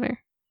mummy powder.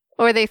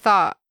 Or they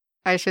thought,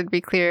 I should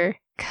be clear,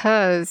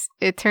 because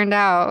it turned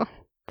out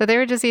that they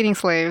were just eating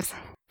slaves.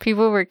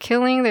 People were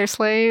killing their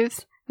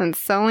slaves and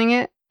selling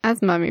it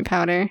as mummy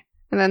powder.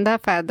 And then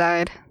that fad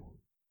died.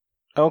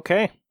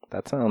 Okay,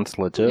 that sounds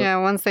legit. Yeah,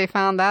 once they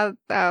found that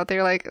out,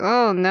 they're like,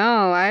 oh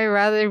no, I'd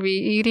rather be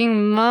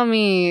eating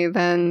mummy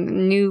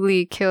than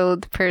newly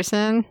killed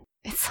person.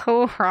 It's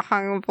so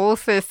wrong.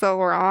 Both is so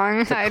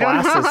wrong. It's a I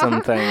don't know.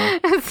 classism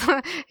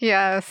thing.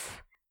 Yes.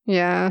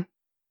 Yeah.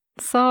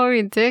 So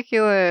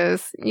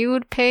ridiculous. You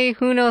would pay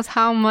who knows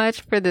how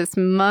much for this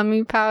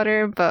mummy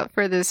powder, but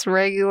for this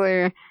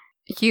regular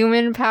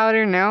human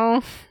powder,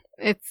 no.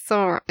 It's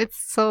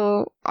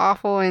so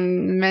awful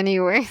in many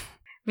ways.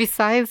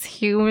 Besides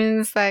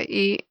humans that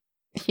eat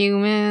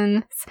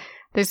humans,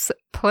 there's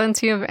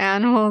plenty of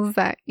animals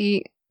that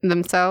eat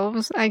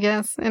themselves, I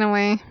guess, in a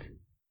way.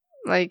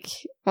 Like,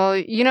 well,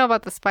 you know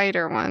about the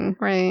spider one,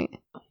 right?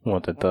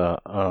 What, that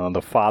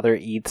the father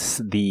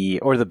eats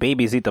or the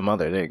babies eat the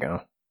mother. There you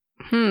go.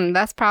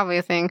 That's probably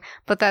a thing.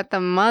 But that the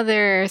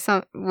mother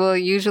will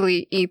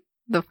usually eat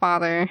the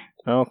father.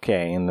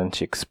 Okay, and then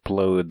she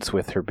explodes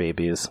with her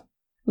babies.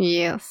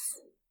 Yes.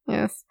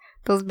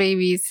 Those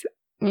babies,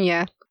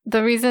 yeah.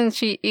 The reason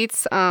she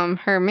eats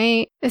her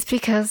mate is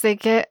because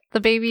the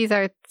babies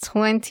are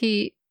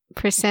 20%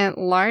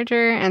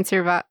 larger and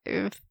survive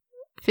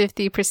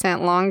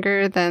 50%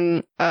 longer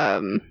than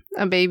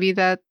a baby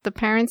that the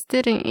parents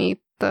didn't eat.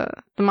 The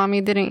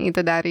mommy didn't eat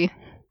the daddy.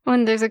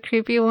 And there's a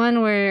creepy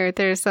one where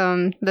there's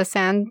the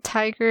sand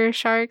tiger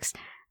sharks.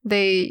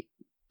 They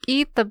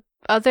eat the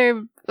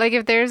other, like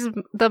if there's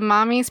the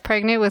mommy's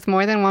pregnant with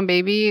more than one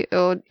baby,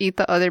 it'll eat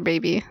the other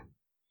baby.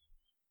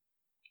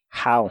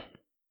 How?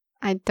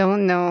 I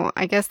don't know.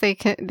 I guess they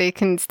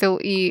can still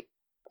eat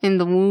in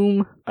the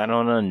womb. I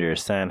don't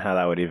understand how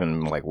that would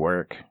even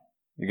work.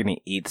 You're gonna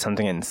eat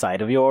something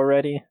inside of you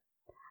already?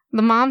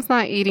 The mom's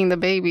not eating the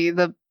baby.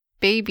 The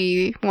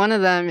baby, one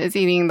of them, is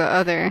eating the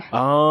other.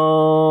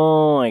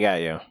 Oh, I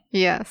got you.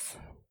 Yes.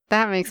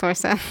 That makes more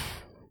sense.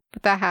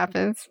 But that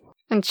happens.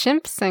 And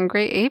chimps and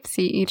great apes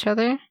eat each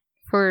other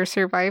for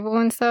survival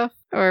and stuff.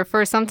 Or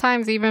for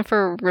sometimes even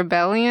for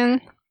rebellion.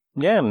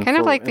 Yeah. Kind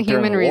of like the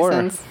human war.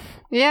 reasons.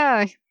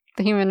 Yeah,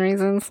 the human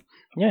reasons.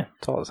 Yeah,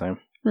 it's all the same.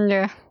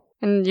 Yeah.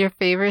 And your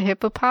favorite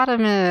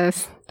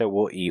hippopotamus. That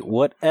will eat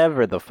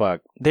whatever the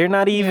fuck. They're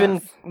not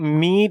even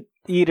meat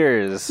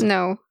eaters.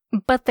 No.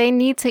 But they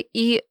need to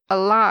eat a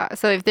lot.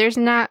 So if there's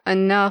not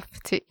enough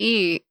to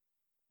eat,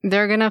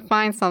 they're going to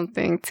find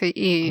something to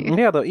eat.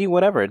 Yeah, they'll eat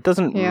whatever. It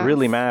doesn't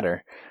really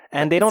matter.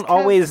 And they don't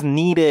always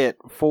need it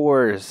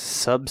for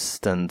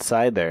substance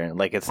either.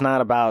 It's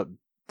not about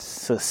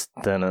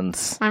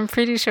sustenance. I'm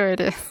pretty sure it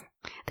is.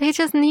 They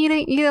just need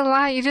to eat a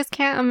lot. You just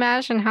can't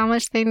imagine how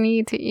much they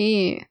need to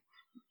eat.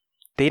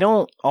 They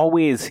don't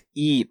always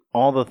eat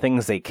all the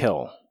things they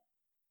kill.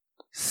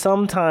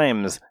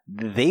 Sometimes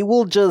they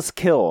will just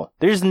kill.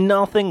 There's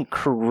nothing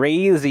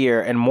crazier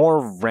and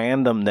more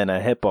random than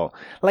a hippo.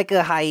 Like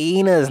a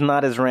hyena is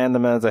not as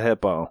random as a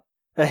hippo.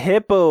 A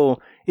hippo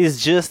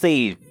is just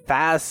a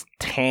fast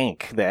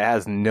tank that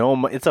has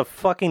it's a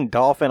fucking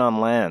dolphin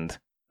on land.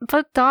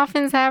 But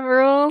dolphins have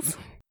rules.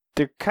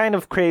 They're kind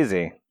of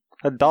crazy.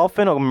 A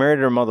dolphin will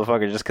murder a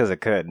motherfucker just because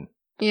it could.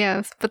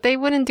 Yes, but they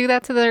wouldn't do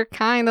that to their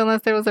kind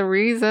unless there was a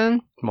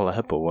reason. Well, a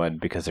hippo would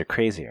because they're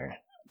crazier.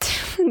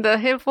 The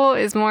hippo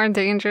is more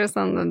dangerous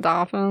than the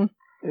dolphin.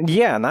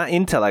 Yeah, not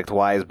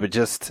intellect-wise, but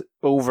just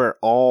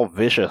overall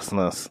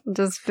viciousness.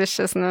 Just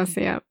viciousness,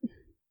 yeah.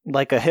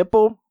 Like a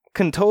hippo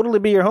can totally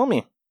be your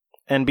homie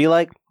and be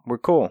like, we're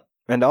cool.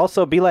 And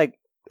also be like,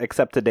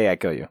 except today I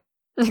kill you.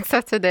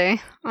 Except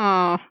today.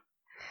 Oh.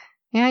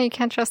 Yeah, you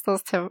can't trust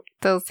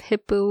those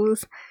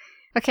hippos.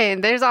 Okay,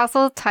 there's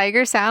also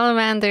tiger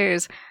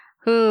salamanders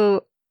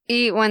who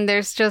eat when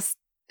there's just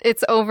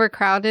it's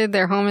overcrowded,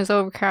 their home is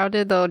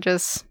overcrowded, they'll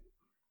just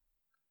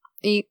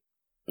eat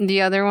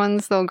the other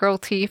ones. They'll grow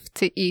teeth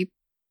to eat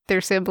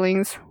their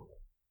siblings.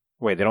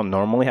 Wait, they don't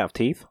normally have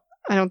teeth?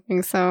 I don't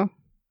think so.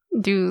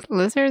 Do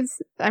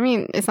lizards? I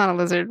mean, it's not a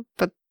lizard,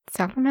 but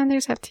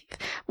salamanders have teeth.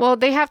 Well,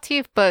 they have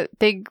teeth, but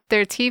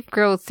their teeth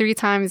grow 3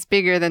 times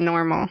bigger than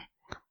normal.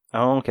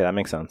 Oh, okay, that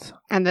makes sense.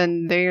 And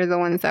then they're the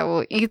ones that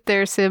will eat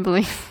their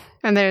siblings.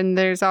 And then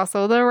there's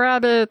also the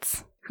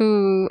rabbits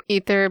who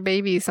eat their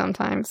babies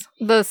sometimes.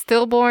 The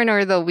stillborn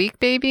or the weak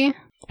baby.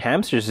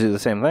 Hamsters do the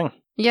same thing.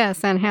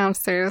 Yes, and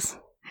hamsters.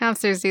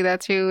 Hamsters do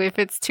that too. If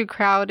it's too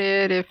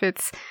crowded,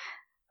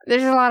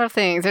 there's a lot of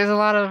things. There's a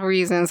lot of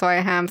reasons why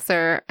a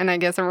hamster and I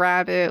guess a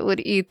rabbit would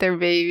eat their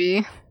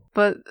baby.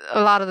 But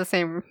a lot of the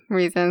same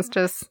reasons.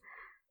 Just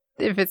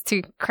if it's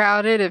too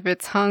crowded, if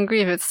it's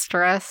hungry, if it's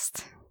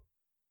stressed.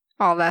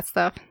 All that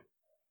stuff.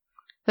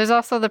 There's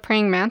also the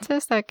praying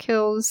mantis that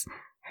kills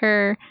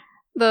her.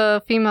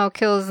 The female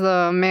kills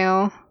the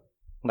male.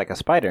 Like a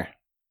spider.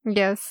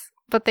 Yes.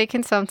 But they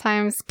can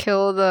sometimes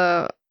kill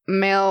the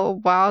male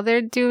while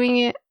they're doing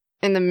it,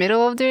 in the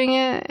middle of doing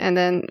it,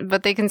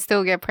 but they can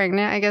still get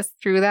pregnant, I guess,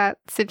 through that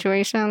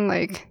situation.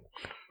 Like,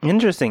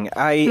 interesting.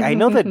 I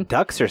know that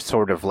ducks are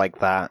sort of like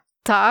that.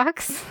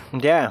 Ducks?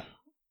 Yeah.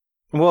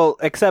 Well,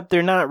 except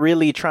they're not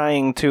really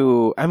trying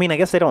to... I mean, I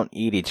guess they don't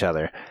eat each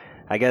other.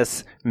 I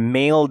guess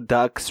male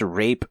ducks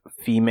rape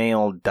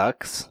female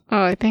ducks.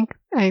 Oh, I think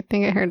I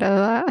heard of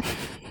that.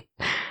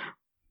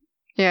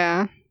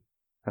 Yeah.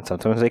 And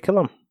sometimes they kill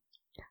them.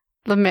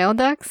 The male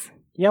ducks?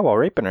 Yeah, while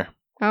raping her.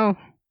 Oh.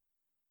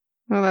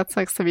 Well, that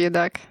sucks to be a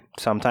duck.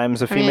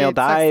 Sometimes a female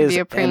dies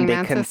and they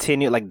mantis.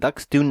 continue. Like,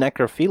 ducks do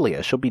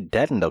necrophilia. She'll be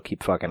dead and they'll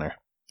keep fucking her.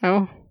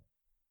 Oh.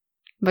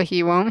 But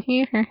he won't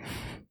eat her.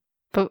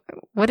 But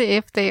what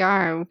if they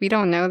are? We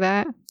don't know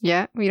that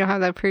yet. We don't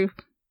have that proof.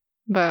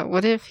 But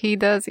what if he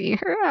does eat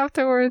her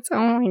afterwards?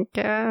 Oh my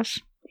gosh.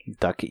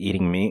 Duck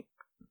eating meat?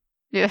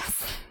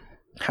 Yes.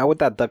 How would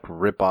that duck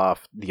rip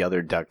off the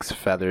other duck's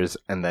feathers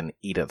and then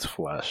eat its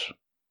flesh?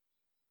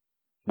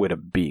 With a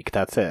beak,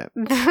 that's it.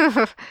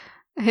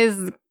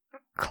 His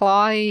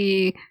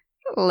clawy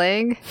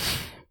leg,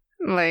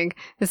 like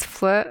his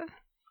foot.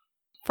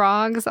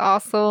 Frogs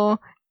also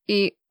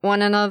eat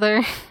one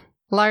another.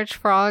 Large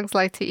frogs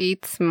like to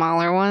eat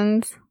smaller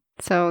ones.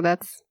 So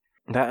that's...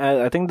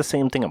 I think the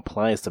same thing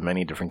applies to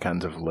many different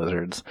kinds of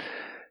lizards.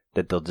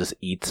 That they'll just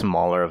eat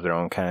smaller of their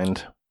own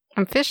kind.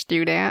 And fish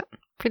do that.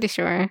 Pretty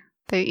sure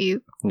they eat.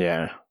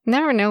 Yeah.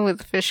 Never know with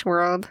the fish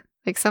world.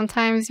 Like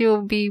sometimes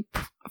you'll be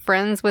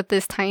friends with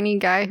this tiny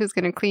guy who's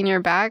going to clean your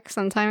back.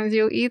 Sometimes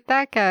you'll eat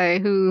that guy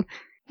who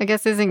I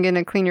guess isn't going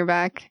to clean your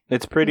back.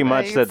 It's pretty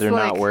much that they're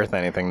not worth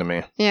anything to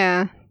me.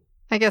 Yeah.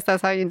 I guess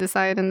that's how you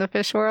decide in the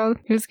fish world.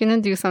 Who's going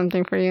to do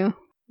something for you?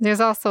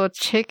 There's also a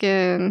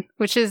chicken,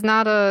 which is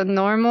not a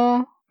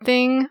normal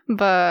thing,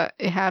 but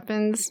it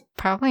happens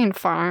probably in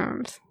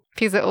farms.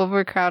 Because of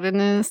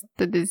overcrowdedness,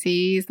 the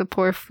disease, the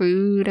poor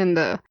food, and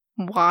the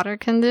water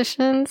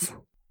conditions.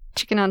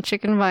 Chicken on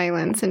chicken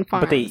violence in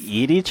farms. But they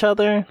eat each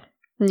other?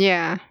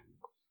 Yeah.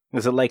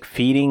 Is it like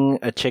feeding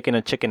a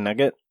chicken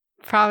nugget?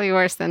 Probably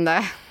worse than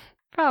that.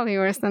 Probably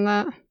worse than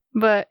that.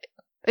 But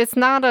it's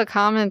not a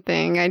common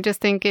thing. I just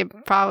think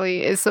it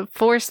probably is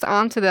forced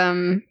onto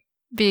them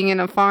being in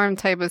a farm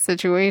type of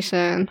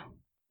situation.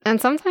 And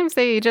sometimes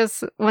they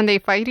just, when they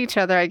fight each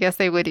other, I guess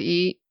they would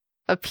eat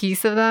a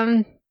piece of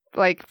them,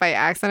 like by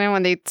accident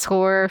when they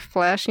tore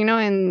flesh,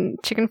 in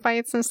chicken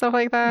fights and stuff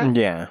like that.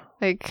 Yeah.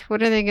 Like,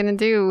 what are they going to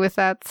do with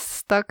that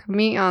stuck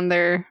meat on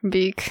their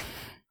beak?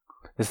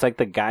 It's like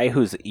the guy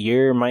whose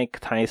ear Mike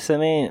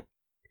Tyson ate.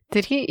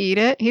 Did he eat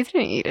it? He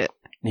didn't eat it.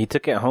 He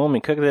took it home, he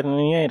cooked it, and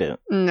he ate it.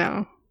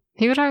 No.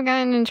 He would have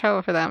gotten in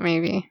trouble for that,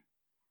 maybe.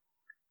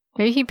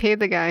 Maybe he paid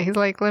the guy. He's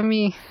like, let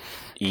me...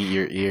 Eat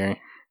your ear.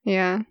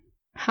 Yeah.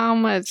 How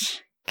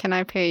much can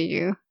I pay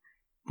you?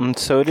 And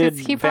so did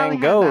Van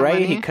Gogh,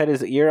 right? Money. He cut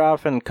his ear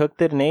off and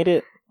cooked it and ate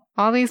it.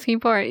 All these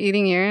people are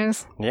eating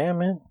ears. Yeah,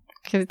 man.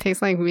 Because it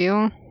tastes like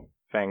veal.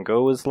 Van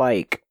Gogh was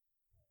like,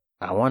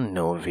 I want to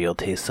know what veal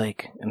tastes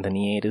like. And then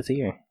he ate his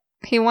ear.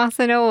 He wants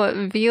to know what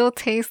veal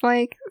tastes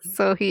like,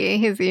 so he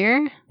ate his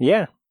ear?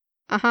 Yeah.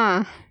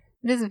 Uh-huh.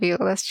 It is veal.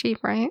 That's cheap,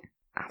 right?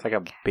 It's like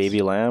a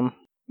baby lamb.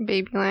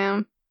 Baby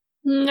lamb.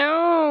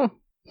 No!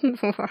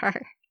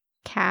 Why?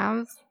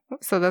 Calves?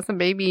 So that's a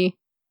baby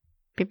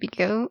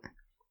goat?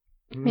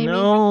 Maybe?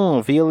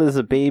 No, veal is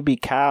a baby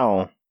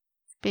cow.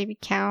 Baby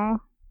cow?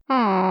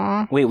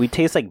 Aww. Wait, we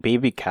taste like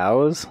baby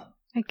cows?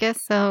 I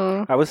guess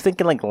so. I was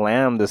thinking like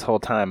lamb this whole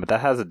time, but that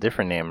has a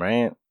different name,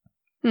 right?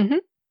 Mm-hmm.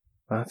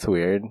 That's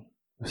weird.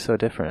 It's so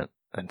different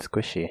and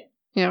squishy.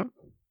 Yep.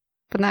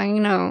 But now you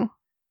know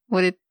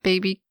what a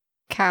baby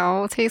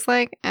cow tastes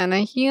like and a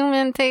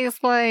human tastes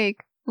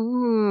like.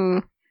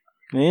 Ooh.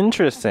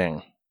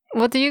 Interesting.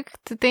 What do you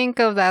think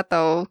of that,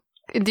 though?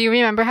 Do you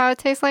remember how it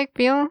tastes like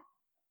veal?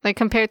 Like,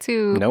 compared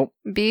to Nope.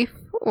 beef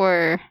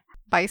or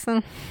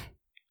bison?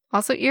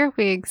 Also,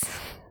 earwigs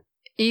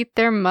eat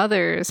their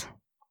mothers.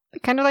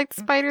 Kind of like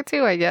the spider,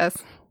 too, I guess.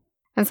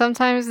 And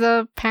sometimes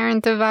the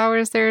parent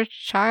devours their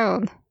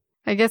child.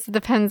 I guess it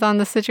depends on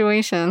the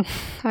situation.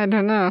 I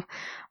don't know.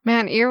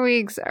 Man,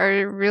 earwigs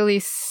are really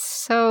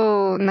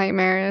so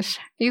nightmarish.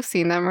 You've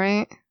seen them,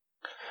 right?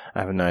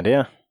 I have no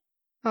idea.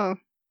 Oh,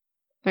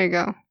 there you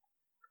go.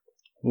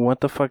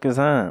 What the fuck is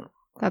that?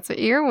 That's an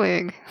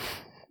earwig.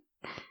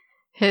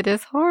 It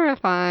is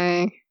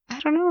horrifying. I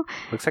don't know.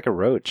 Looks like a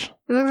roach.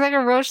 It looks like a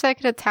roach that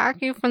could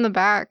attack you from the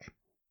back.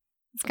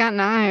 It's got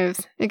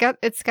knives.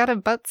 It's got a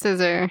butt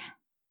scissor.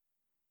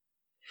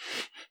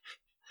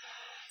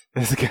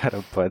 It's got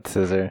a butt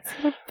scissor.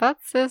 It's a butt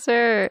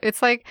scissor.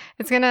 It's like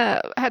there's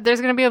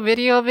gonna be a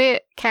video of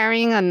it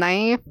carrying a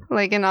knife,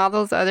 like in all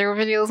those other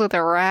videos with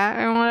a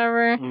rat or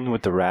whatever.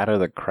 With the rat or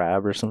the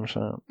crab or some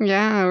shit.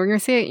 Yeah, we're gonna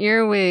see an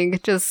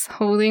earwig just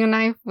holding a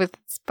knife with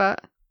its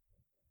butt.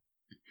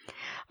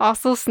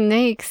 Also,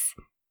 snakes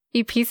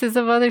eat pieces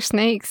of other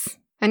snakes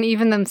and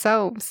even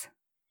themselves.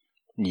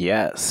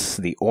 Yes,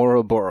 the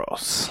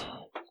Ouroboros.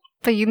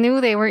 But you knew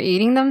they were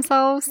eating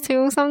themselves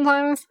too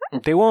sometimes?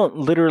 They won't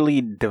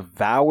literally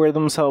devour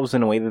themselves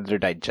in a way that they're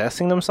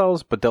digesting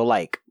themselves, but they'll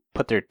like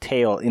put their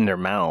tail in their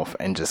mouth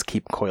and just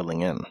keep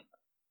coiling in.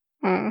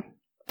 Mm.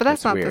 But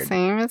that's not weird. the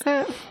same, is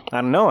it?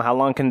 I don't know. How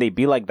long can they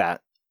be like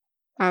that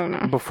I don't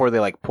know. before they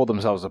like pull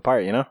themselves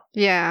apart, you know?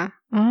 Yeah.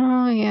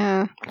 Oh,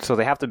 yeah. So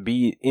they have to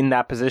be in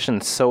that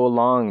position so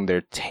long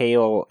their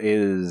tail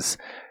is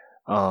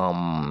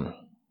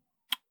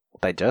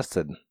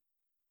digested.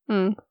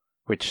 Hmm.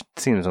 Which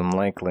seems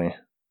unlikely.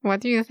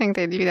 What do you think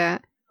they do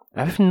that?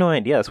 I have no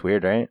idea. It's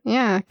weird, right?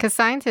 Yeah, because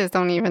scientists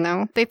don't even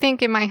know. They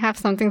think it might have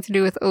something to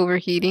do with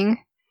overheating.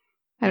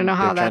 I don't know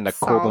how They're that's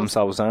trying to cool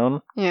themselves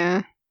down.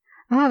 Yeah.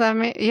 Oh,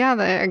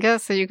 I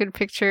guess so you could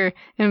picture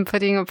him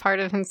putting a part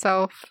of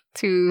himself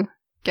to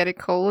get it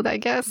cold, I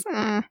guess.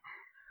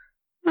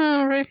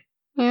 Right.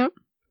 Yep.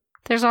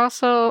 There's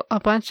also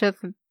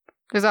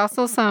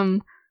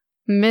some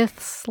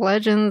myths,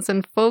 legends,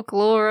 and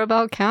folklore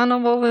about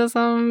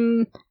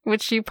cannibalism,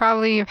 which you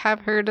probably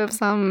have heard of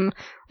some.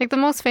 Like the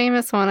most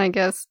famous one, I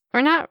guess.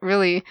 Or not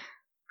really.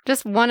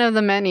 Just one of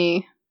the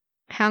many.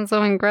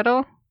 Hansel and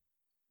Gretel.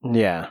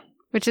 Yeah.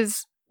 Which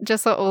is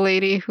just an old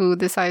lady who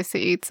decides to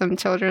eat some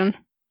children.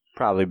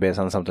 Probably based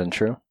on something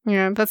true.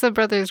 Yeah, that's a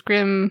Brothers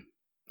Grimm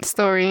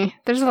story.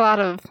 There's a lot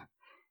of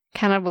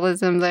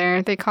cannibalism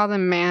there. They call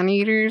them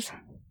man-eaters.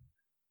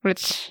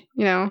 Which,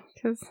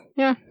 because,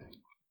 yeah.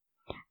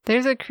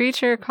 There's a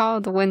creature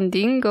called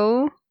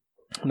Wendigo.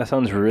 That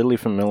sounds really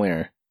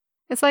familiar.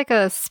 It's like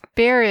a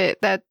spirit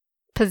that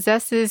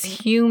possesses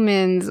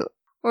humans,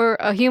 or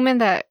a human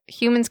that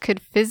humans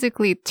could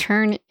physically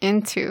turn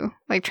into,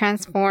 like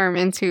transform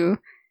into.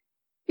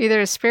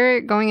 Either a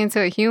spirit going into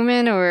a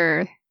human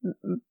or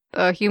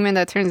a human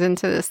that turns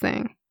into this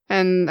thing.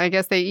 And I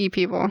guess they eat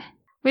people.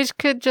 Which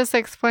could just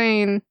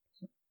explain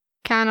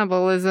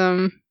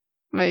cannibalism.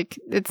 Like,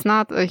 it's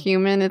not a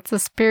human, it's a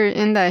spirit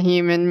in that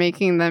human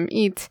making them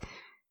eat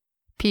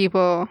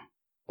people.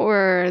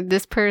 Or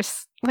this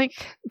person,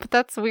 but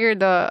that's weird,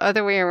 the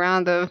other way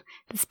around of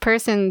this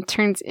person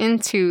turns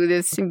into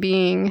this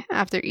being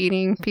after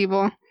eating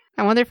people.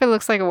 I wonder if it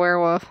looks like a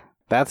werewolf.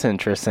 That's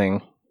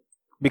interesting.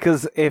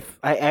 Because if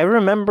I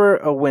remember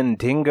a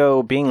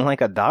Wendigo being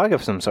like a dog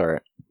of some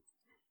sort.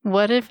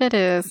 What if it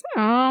is?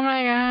 Oh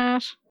my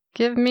gosh.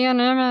 Give me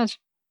an image.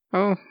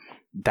 Oh.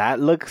 That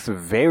looks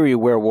very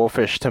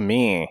werewolfish to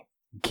me.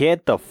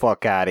 Get the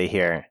fuck out of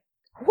here.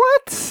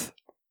 What?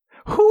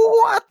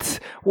 What?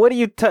 What are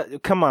you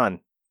come on.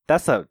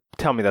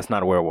 Tell me that's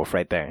not a werewolf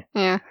right there.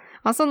 Yeah.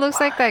 Also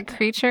looks like that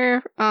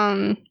creature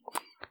from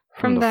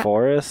the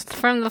forest?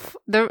 From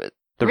the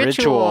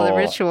ritual. The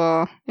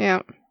ritual.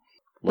 Yep.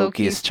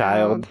 Loki's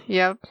child.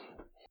 Yep.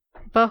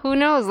 But who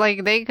knows?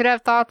 Like, they could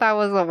have thought that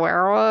was a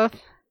werewolf.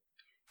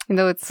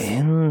 Though it's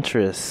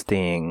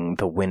interesting.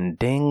 The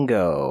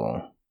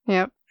Wendigo.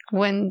 Yep.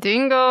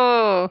 Wendigo.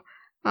 Oh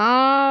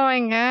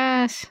my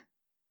gosh.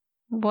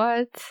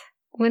 What?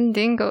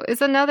 Wendigo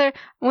is another.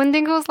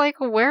 Wendigo's like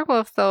a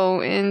werewolf,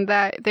 though, in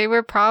that they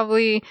were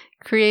probably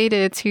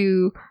created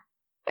to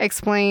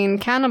explain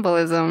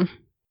cannibalism.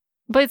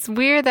 But it's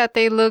weird that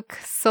they look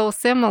so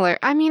similar.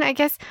 I mean, I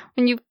guess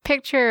when you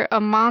picture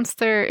a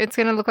monster, it's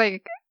gonna look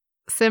like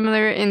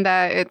similar in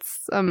that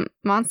it's a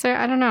monster.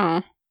 I don't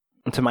know.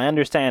 To my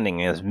understanding,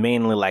 is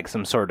mainly like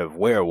some sort of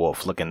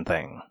werewolf-looking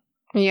thing.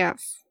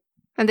 Yes.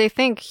 And they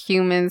think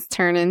humans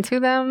turn into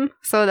them,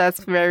 so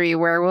that's very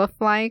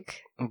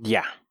werewolf-like.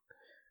 Yeah.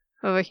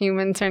 Of a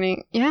human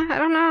turning... Yeah, I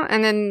don't know.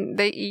 And then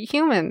they eat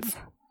humans.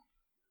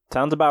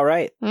 Sounds about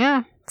right.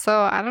 Yeah, so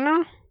I don't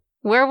know.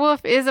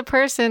 Werewolf is a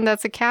person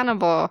that's a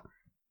cannibal.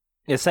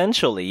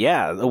 Essentially,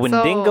 yeah. A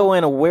Wendigo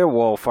and a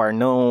werewolf are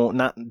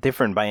not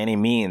different by any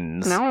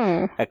means.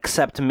 No.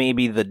 Except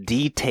maybe the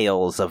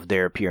details of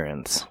their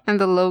appearance. And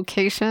the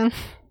location.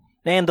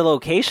 And the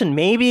location,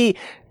 maybe...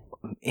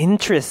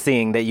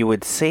 Interesting that you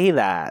would say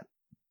that.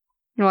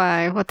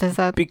 Why? What does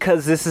that...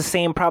 Because it's the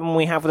same problem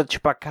we have with the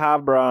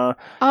chupacabra,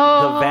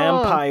 the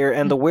vampire,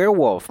 and the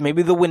werewolf.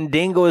 Maybe the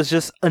Wendigo is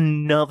just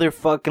another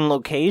fucking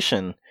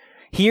location.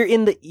 Here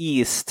in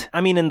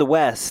the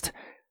West,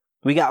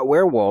 we got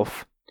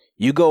werewolf.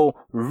 You go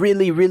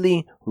really,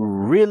 really,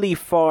 really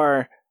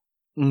far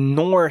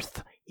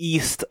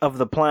northeast of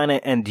the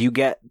planet and you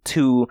get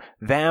to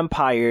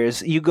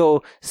vampires. You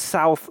go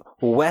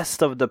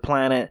southwest of the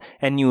planet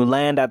and you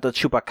land at the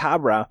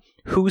chupacabra.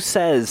 Who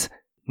says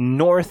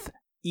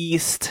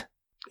northeast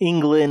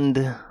England,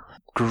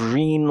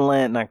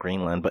 not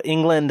Greenland, but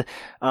England,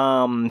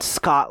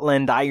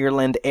 Scotland,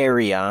 Ireland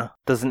area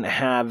doesn't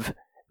have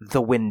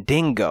the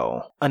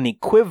Wendigo, an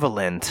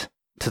equivalent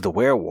to the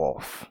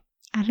werewolf?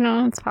 I don't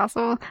know. It's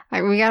possible.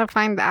 We gotta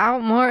find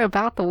out more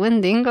about the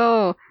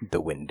Wendigo.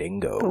 The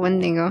Wendigo. The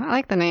Wendigo. I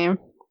like the name.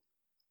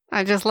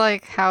 I just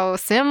like how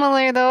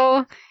similar,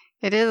 though,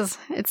 it is.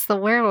 It's the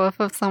werewolf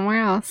of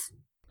somewhere else.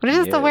 What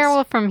if it's the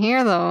werewolf from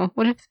here, though?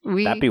 What if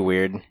we... That'd be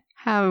weird.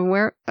 Have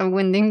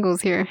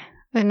Wendigos here?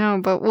 I know,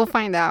 but we'll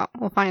find out.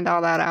 We'll find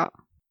all that out.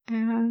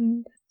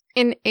 And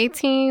in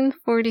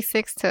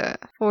 1846 to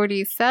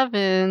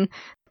 47,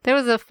 there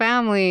was a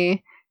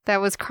family that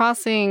was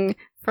crossing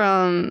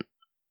from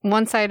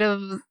one side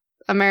of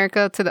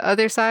America to the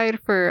other side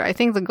for, I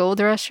think, the gold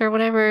rush or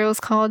whatever it was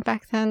called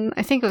back then.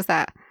 I think it was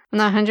that. I'm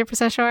not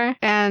 100% sure.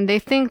 And they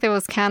think there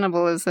was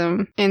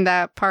cannibalism in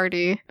that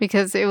party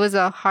because it was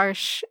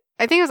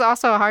I think it was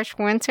also a harsh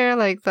winter,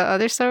 like the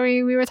other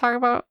story we were talking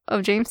about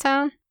of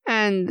Jamestown.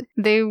 And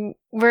they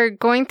were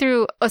going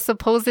through a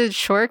supposed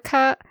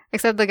shortcut,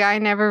 except the guy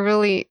never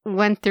really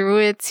went through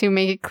it to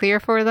make it clear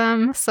for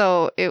them.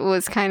 So it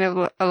was kind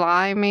of a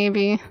lie,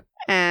 maybe.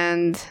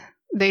 And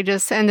they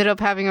just ended up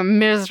having a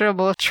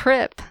miserable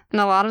trip.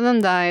 And a lot of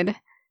them died.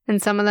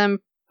 And some of them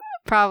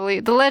probably...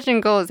 The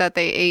legend goes that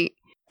they ate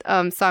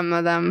some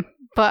of them.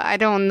 But I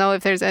don't know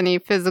if there's any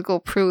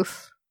physical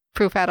proof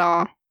at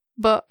all.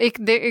 But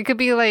it could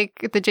be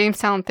like the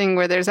Jamestown thing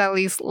where there's at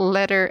least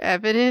letter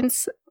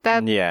evidence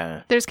that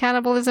there's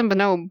cannibalism, but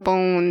no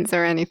bones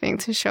or anything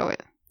to show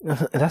it.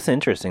 That's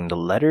interesting. The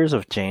letters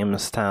of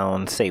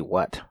Jamestown say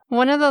what?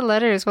 One of the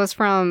letters was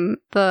from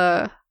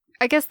the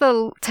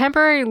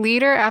temporary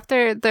leader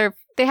after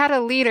they had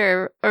a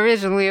leader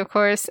originally, of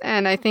course,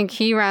 and I think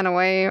he ran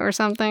away or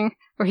something,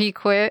 or he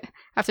quit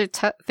after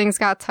things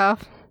got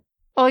tough.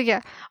 Oh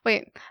yeah,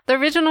 wait. The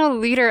original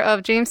leader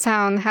of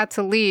Jamestown had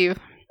to leave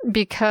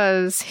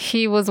because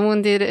he was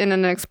wounded in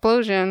an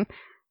explosion,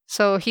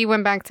 so he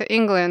went back to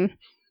England.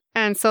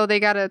 And so they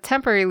got a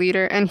temporary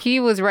leader, and he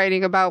was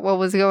writing about what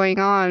was going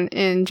on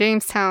in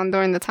Jamestown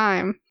during the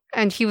time.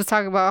 And he was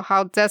talking about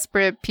how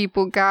desperate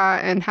people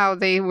got and how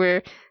they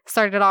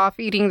started off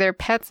eating their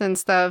pets and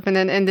stuff and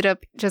then ended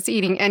up just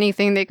eating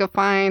anything they could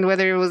find,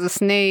 whether it was a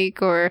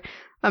snake or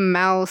a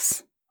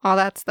mouse, all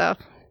that stuff.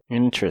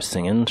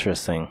 Interesting.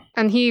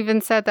 And he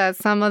even said that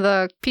some of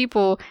the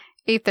people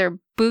ate their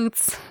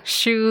boots,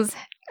 shoes,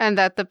 and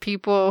that the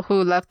people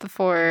who left the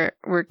fort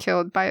were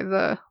killed by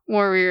the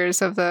warriors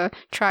of the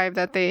tribe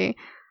that they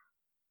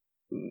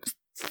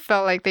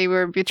felt like they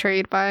were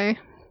betrayed by,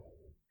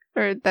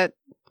 or that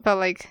felt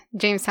like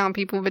Jamestown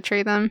people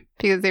betrayed them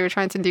because they were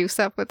trying to do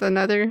stuff with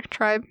another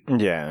tribe.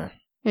 Yeah.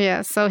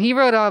 Yeah, so he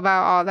wrote all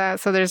about all that.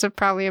 So there's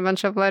probably a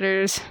bunch of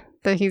letters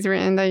that he's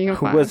written that you can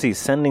find. Who was he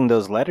sending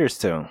those letters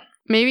to?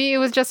 Maybe it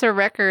was just a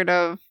record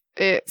of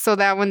it so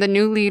that when the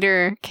new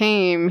leader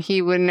came,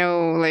 he would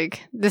know,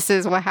 like, this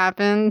is what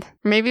happened.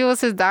 Maybe it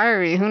was his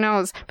diary. Who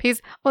knows?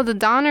 Because, the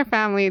Donner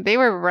family, they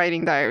were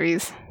writing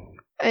diaries.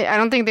 I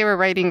don't think they were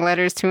writing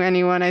letters to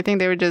anyone. I think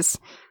they were just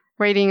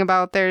writing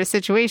about their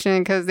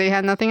situation because they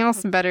had nothing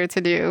else better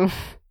to do.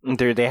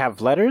 Do they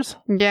have letters?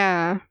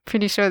 Yeah,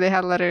 pretty sure they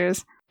had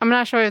letters. I'm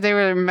not sure if they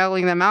were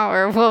mailing them out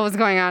or what was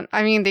going on.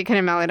 I mean, they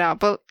couldn't mail it out,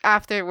 but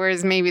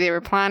afterwards, maybe they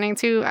were planning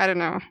to. I don't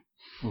know.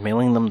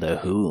 Mailing them to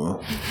who?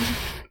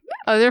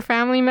 Other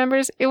family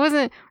members. It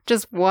wasn't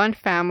just one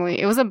family.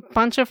 It was a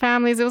bunch of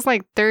families. It was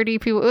like 30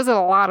 people. It was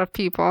a lot of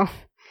people.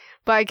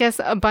 But I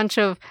guess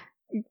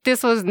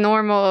this was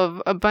normal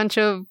of a bunch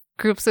of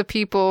groups of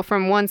people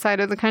from one side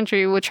of the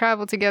country would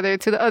travel together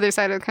to the other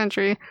side of the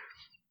country.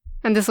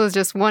 And this was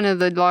just one of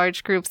the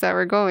large groups that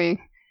were going.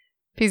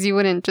 Because you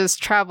wouldn't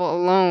just travel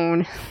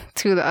alone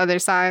to the other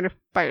side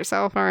by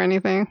yourself or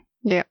anything.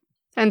 Yeah.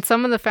 And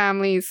some of the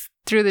families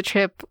through the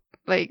trip,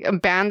 like,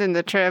 abandoned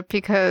the trip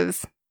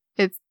because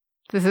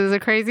this is a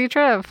crazy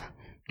trip.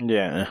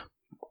 Yeah.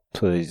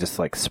 So they just,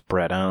 like,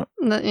 spread out.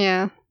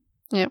 Yeah.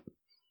 Yep.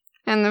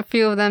 And a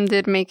few of them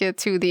did make it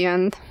to the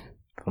end.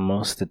 The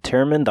most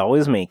determined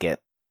always make it.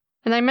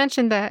 And I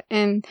mentioned that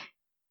in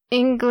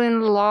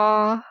England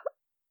law,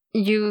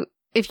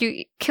 if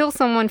you kill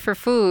someone for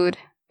food,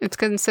 it's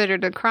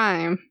considered a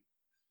crime,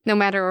 no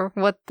matter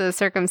what the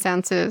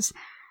circumstances.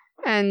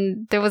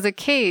 And there was a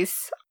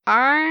case,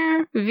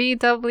 R. V.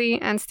 W.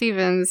 and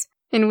Stevens,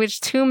 in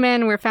which 2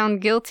 men were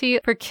found guilty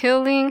for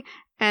killing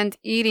and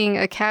eating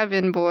a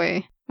cabin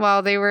boy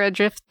while they were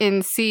adrift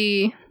in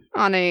sea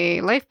on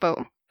a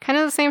lifeboat. Kind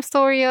of the same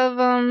story of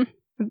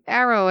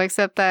Arrow,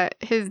 except that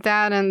his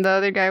dad and the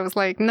other guy was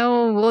like,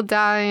 no, we'll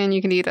die and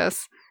you can eat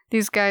us.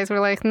 These guys were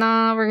like,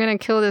 nah, we're gonna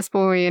kill this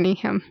boy and eat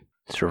him.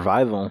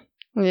 Survival.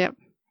 Yep.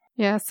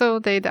 Yeah, so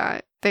they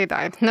died. they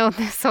died. No,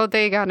 so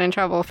they got in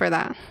trouble for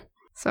that.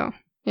 So,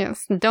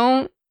 yes,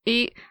 don't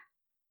eat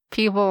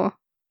people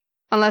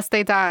unless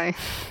they die.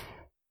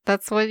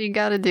 That's what you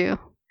gotta do.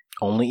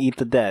 Only eat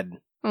the dead.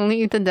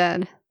 Only eat the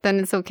dead. Then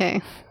it's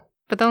okay.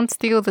 But don't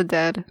steal the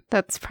dead.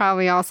 That's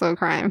probably also a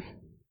crime.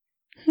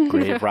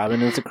 Grave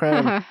robbing is a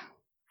crime.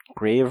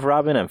 Grave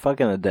robbing and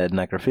fucking the dead,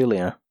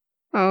 necrophilia.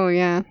 Oh,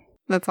 yeah.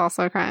 That's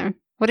also a crime.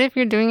 What if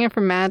you're doing it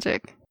for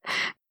magic?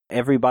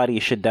 Everybody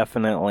should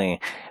definitely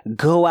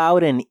go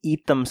out and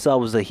eat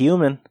themselves a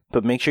human,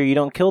 but make sure you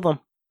don't kill them.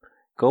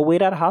 Go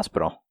wait at a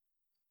hospital.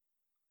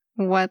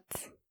 What?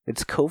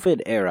 It's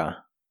COVID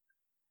era.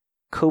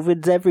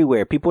 COVID's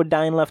everywhere. People are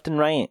dying left and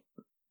right.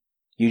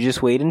 You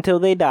just wait until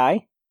they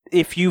die.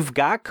 If you've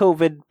got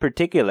COVID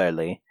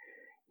particularly,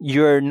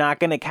 you're not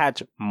going to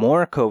catch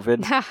more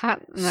COVID.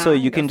 No, so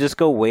you can just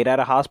go wait at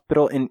a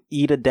hospital and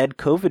eat a dead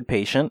COVID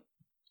patient.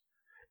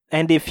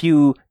 And if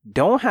you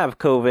don't have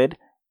COVID,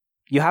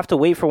 you have to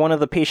wait for one of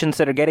the patients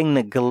that are getting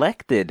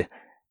neglected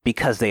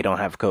because they don't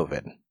have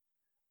COVID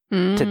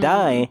to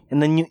die,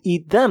 and then you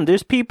eat them.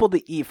 There's people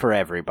to eat for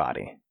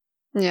everybody.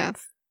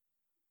 Yes.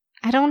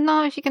 I don't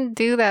know if you can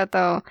do that,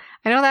 though.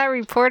 I know that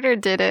reporter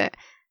did it,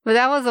 but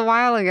that was a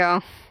while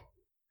ago.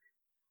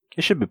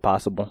 It should be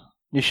possible.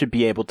 You should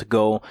be able to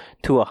go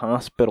to a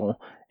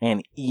hospital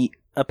and eat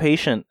a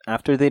patient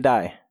after they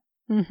die.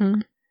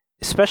 Mm-hmm.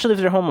 Especially if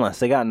they're homeless.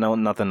 They got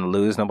nothing to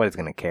lose. Nobody's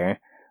going to care.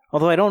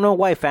 Although I don't know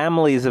why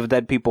families of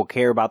dead people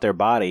care about their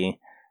body.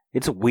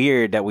 It's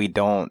weird that we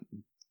don't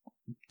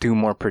do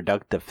more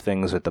productive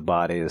things with the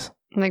bodies.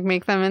 Like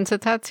make them into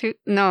tattoo?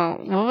 No.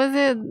 What was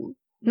it?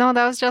 No,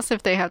 that was just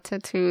if they have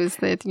tattoos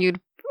that you'd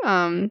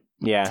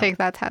take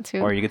that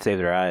tattoo. Or you could save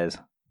their eyes.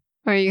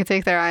 Or you could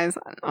take their eyes.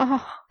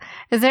 Oh,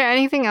 is there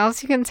anything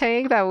else you can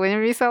take that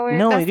wouldn't be so weird?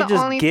 No, That's you could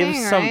just give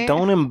thing, some. right?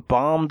 Don't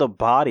embalm the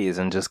bodies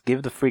and just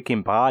give the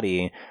freaking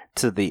body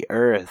to the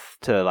earth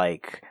to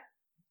like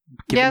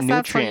give it nutrients. Yes,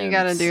 that's what you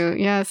gotta do.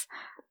 Yes.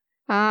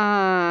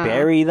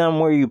 Bury them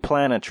where you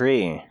plant a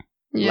tree.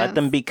 Yes. Let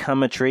them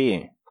become a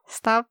tree.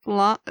 Stop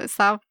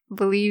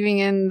believing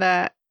in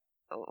that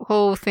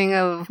whole thing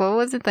of, what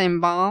was it, the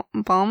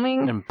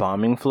embalming?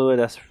 Embalming fluid?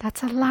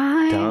 That's a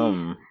lie.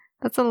 Dumb.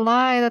 That's a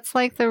lie. That's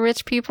like the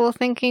rich people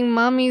thinking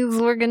mummies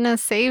were gonna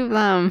save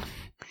them.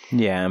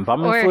 Yeah,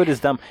 embalming fluid is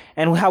dumb.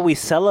 And how we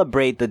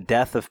celebrate the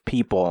death of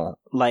people.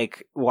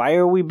 Like, why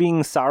are we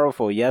being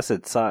sorrowful? Yes,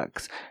 it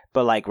sucks.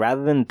 But, like,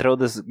 rather than throw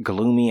this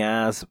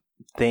gloomy-ass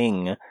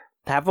thing,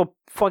 have a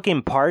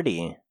fucking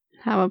party.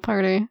 Have a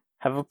party.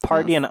 Have a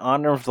party in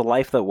honor of the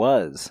life that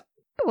was.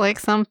 Like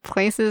some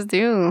places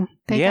do.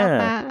 They got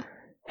that.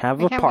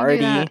 Have a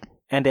party,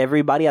 and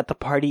everybody at the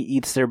party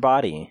eats their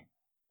body.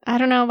 I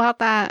don't know about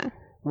that.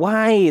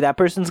 Why? That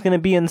person's going to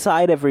be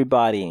inside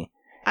everybody.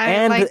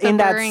 And like in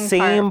that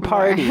same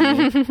party,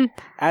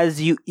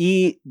 as you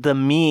eat the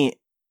meat,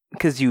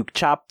 because you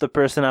chop the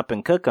person up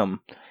and cook them,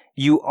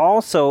 you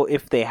also,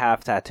 if they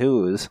have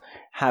tattoos,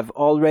 have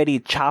already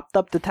chopped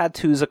up the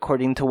tattoos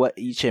according to what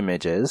each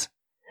image is,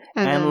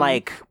 and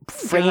like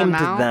framed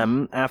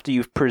them after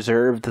you've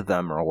preserved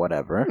them or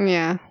whatever.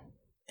 Yeah.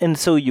 And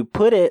so you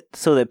put it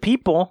so that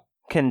people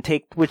can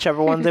take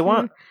whichever one they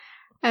want.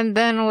 And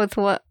then with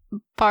what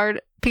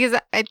part? Because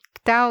I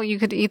doubt you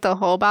could eat the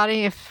whole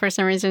body. If for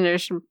some reason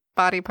there's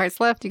body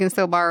parts left, you can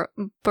still bury.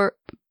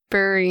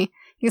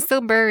 You can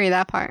still bury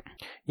that part.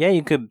 Yeah,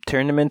 you could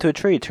turn them into a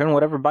tree. Turn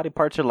whatever body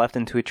parts are left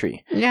into a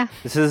tree. Yeah.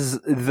 This is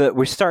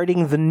we're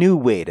starting the new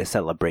way to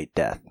celebrate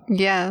death.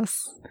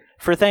 Yes.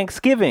 For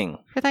Thanksgiving.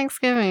 For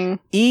Thanksgiving.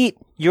 Eat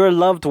your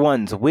loved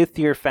ones with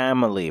your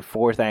family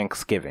for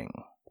Thanksgiving.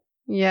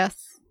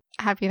 Yes.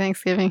 Happy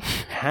Thanksgiving.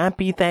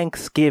 Happy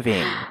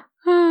Thanksgiving.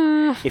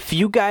 If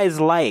you guys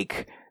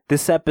like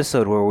this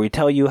episode where we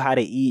tell you how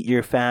to eat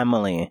your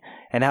family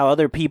and how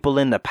other people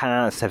in the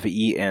past have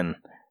eaten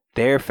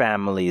their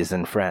families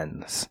and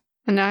friends.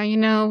 And now you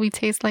know we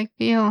taste like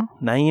veal.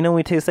 Now you know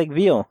we taste like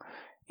veal.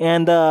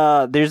 And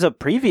there's a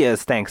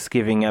previous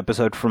Thanksgiving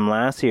episode from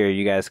last year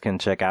you guys can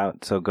check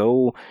out. So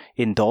go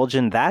indulge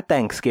in that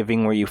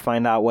Thanksgiving where you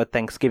find out what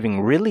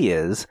Thanksgiving really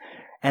is.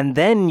 And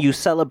then you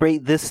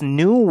celebrate this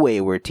new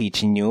way we're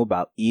teaching you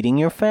about eating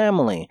your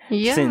family.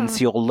 Yeah. Since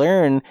you'll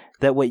learn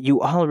that what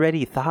you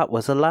already thought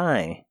was a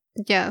lie.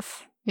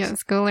 Yes.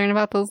 Yes. Go learn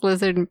about those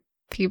lizard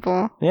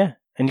people. Yeah.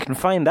 And you can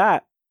find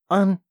that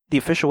on the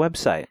official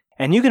website.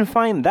 And you can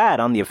find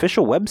that on the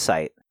official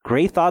website,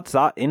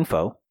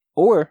 greythoughts.info,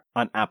 or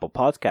on Apple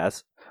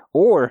Podcasts,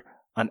 or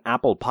on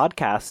Apple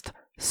Podcast,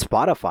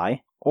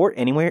 Spotify, or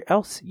anywhere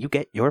else you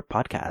get your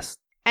podcasts.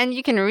 And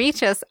you can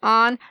reach us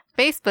on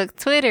Facebook,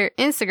 Twitter,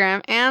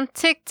 Instagram, and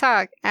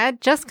TikTok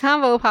at Just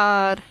Convo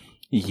Pod.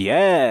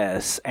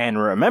 Yes, and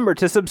remember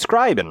to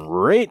subscribe and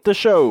rate the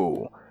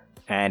show.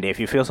 And if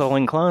you feel so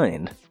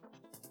inclined,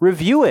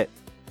 review it.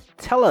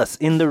 Tell us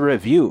in the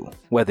review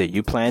whether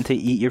you plan to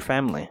eat your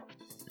family.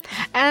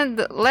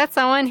 And let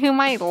someone who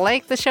might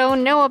like the show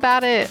know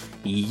about it.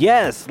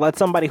 Yes, let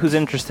somebody who's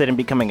interested in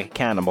becoming a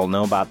cannibal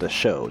know about the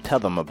show. Tell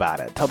them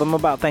about it. Tell them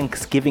about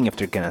Thanksgiving if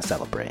they're going to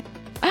celebrate.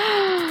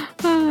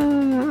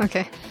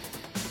 Okay.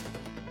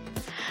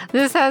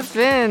 This has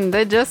been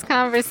the Just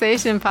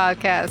Conversation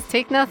podcast.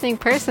 Take nothing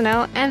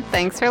personal, and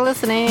thanks for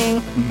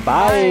listening.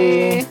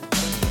 Bye.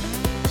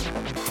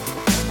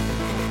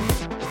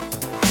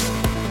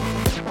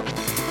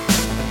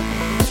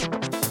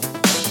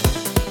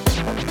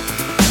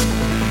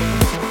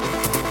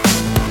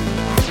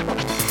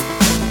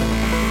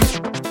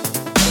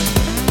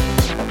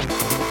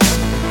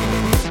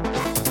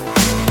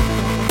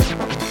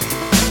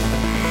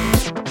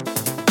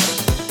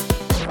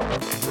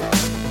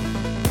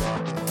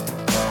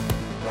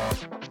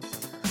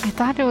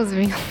 I thought it was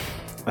veal.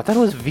 I thought it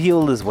was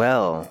veal as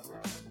well.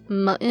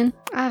 Mutton?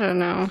 I don't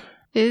know.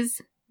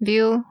 Is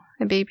veal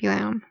a baby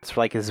lamb? It's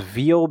like, is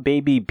veal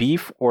baby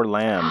beef or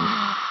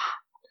lamb?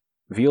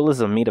 Veal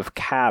is a meat of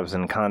calves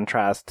in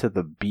contrast to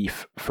the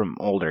beef from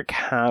older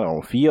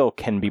cattle. Veal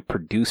can be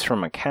produced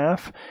from a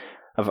calf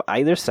of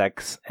either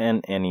sex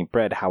and any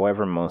bred.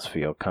 However, most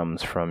veal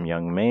comes from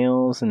young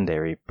males and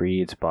dairy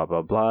breeds, blah,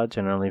 blah, blah.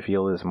 Generally,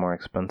 veal is more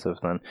expensive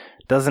than...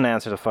 Doesn't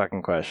answer the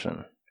fucking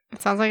question.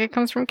 It sounds like it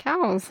comes from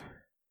cows.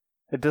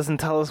 It doesn't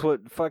tell us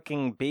what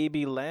fucking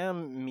baby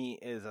lamb meat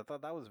is. I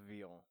thought that was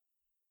veal.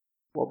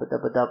 Good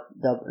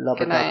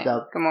night.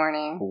 Good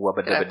morning.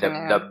 Good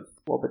afternoon.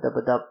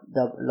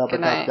 Good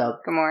night.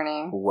 Good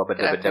morning.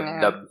 Good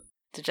afternoon.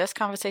 The Just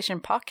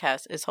Conversation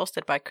podcast is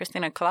hosted by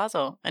Christina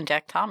Colazo and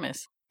Jack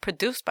Thomas,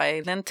 produced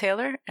by Lynn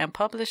Taylor, and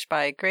published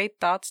by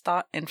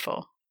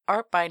GreatThoughts.info.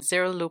 Art by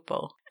Zero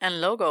Lupo, and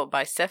logo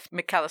by Seth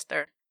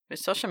McAllister, with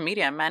social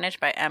media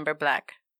managed by Amber Black.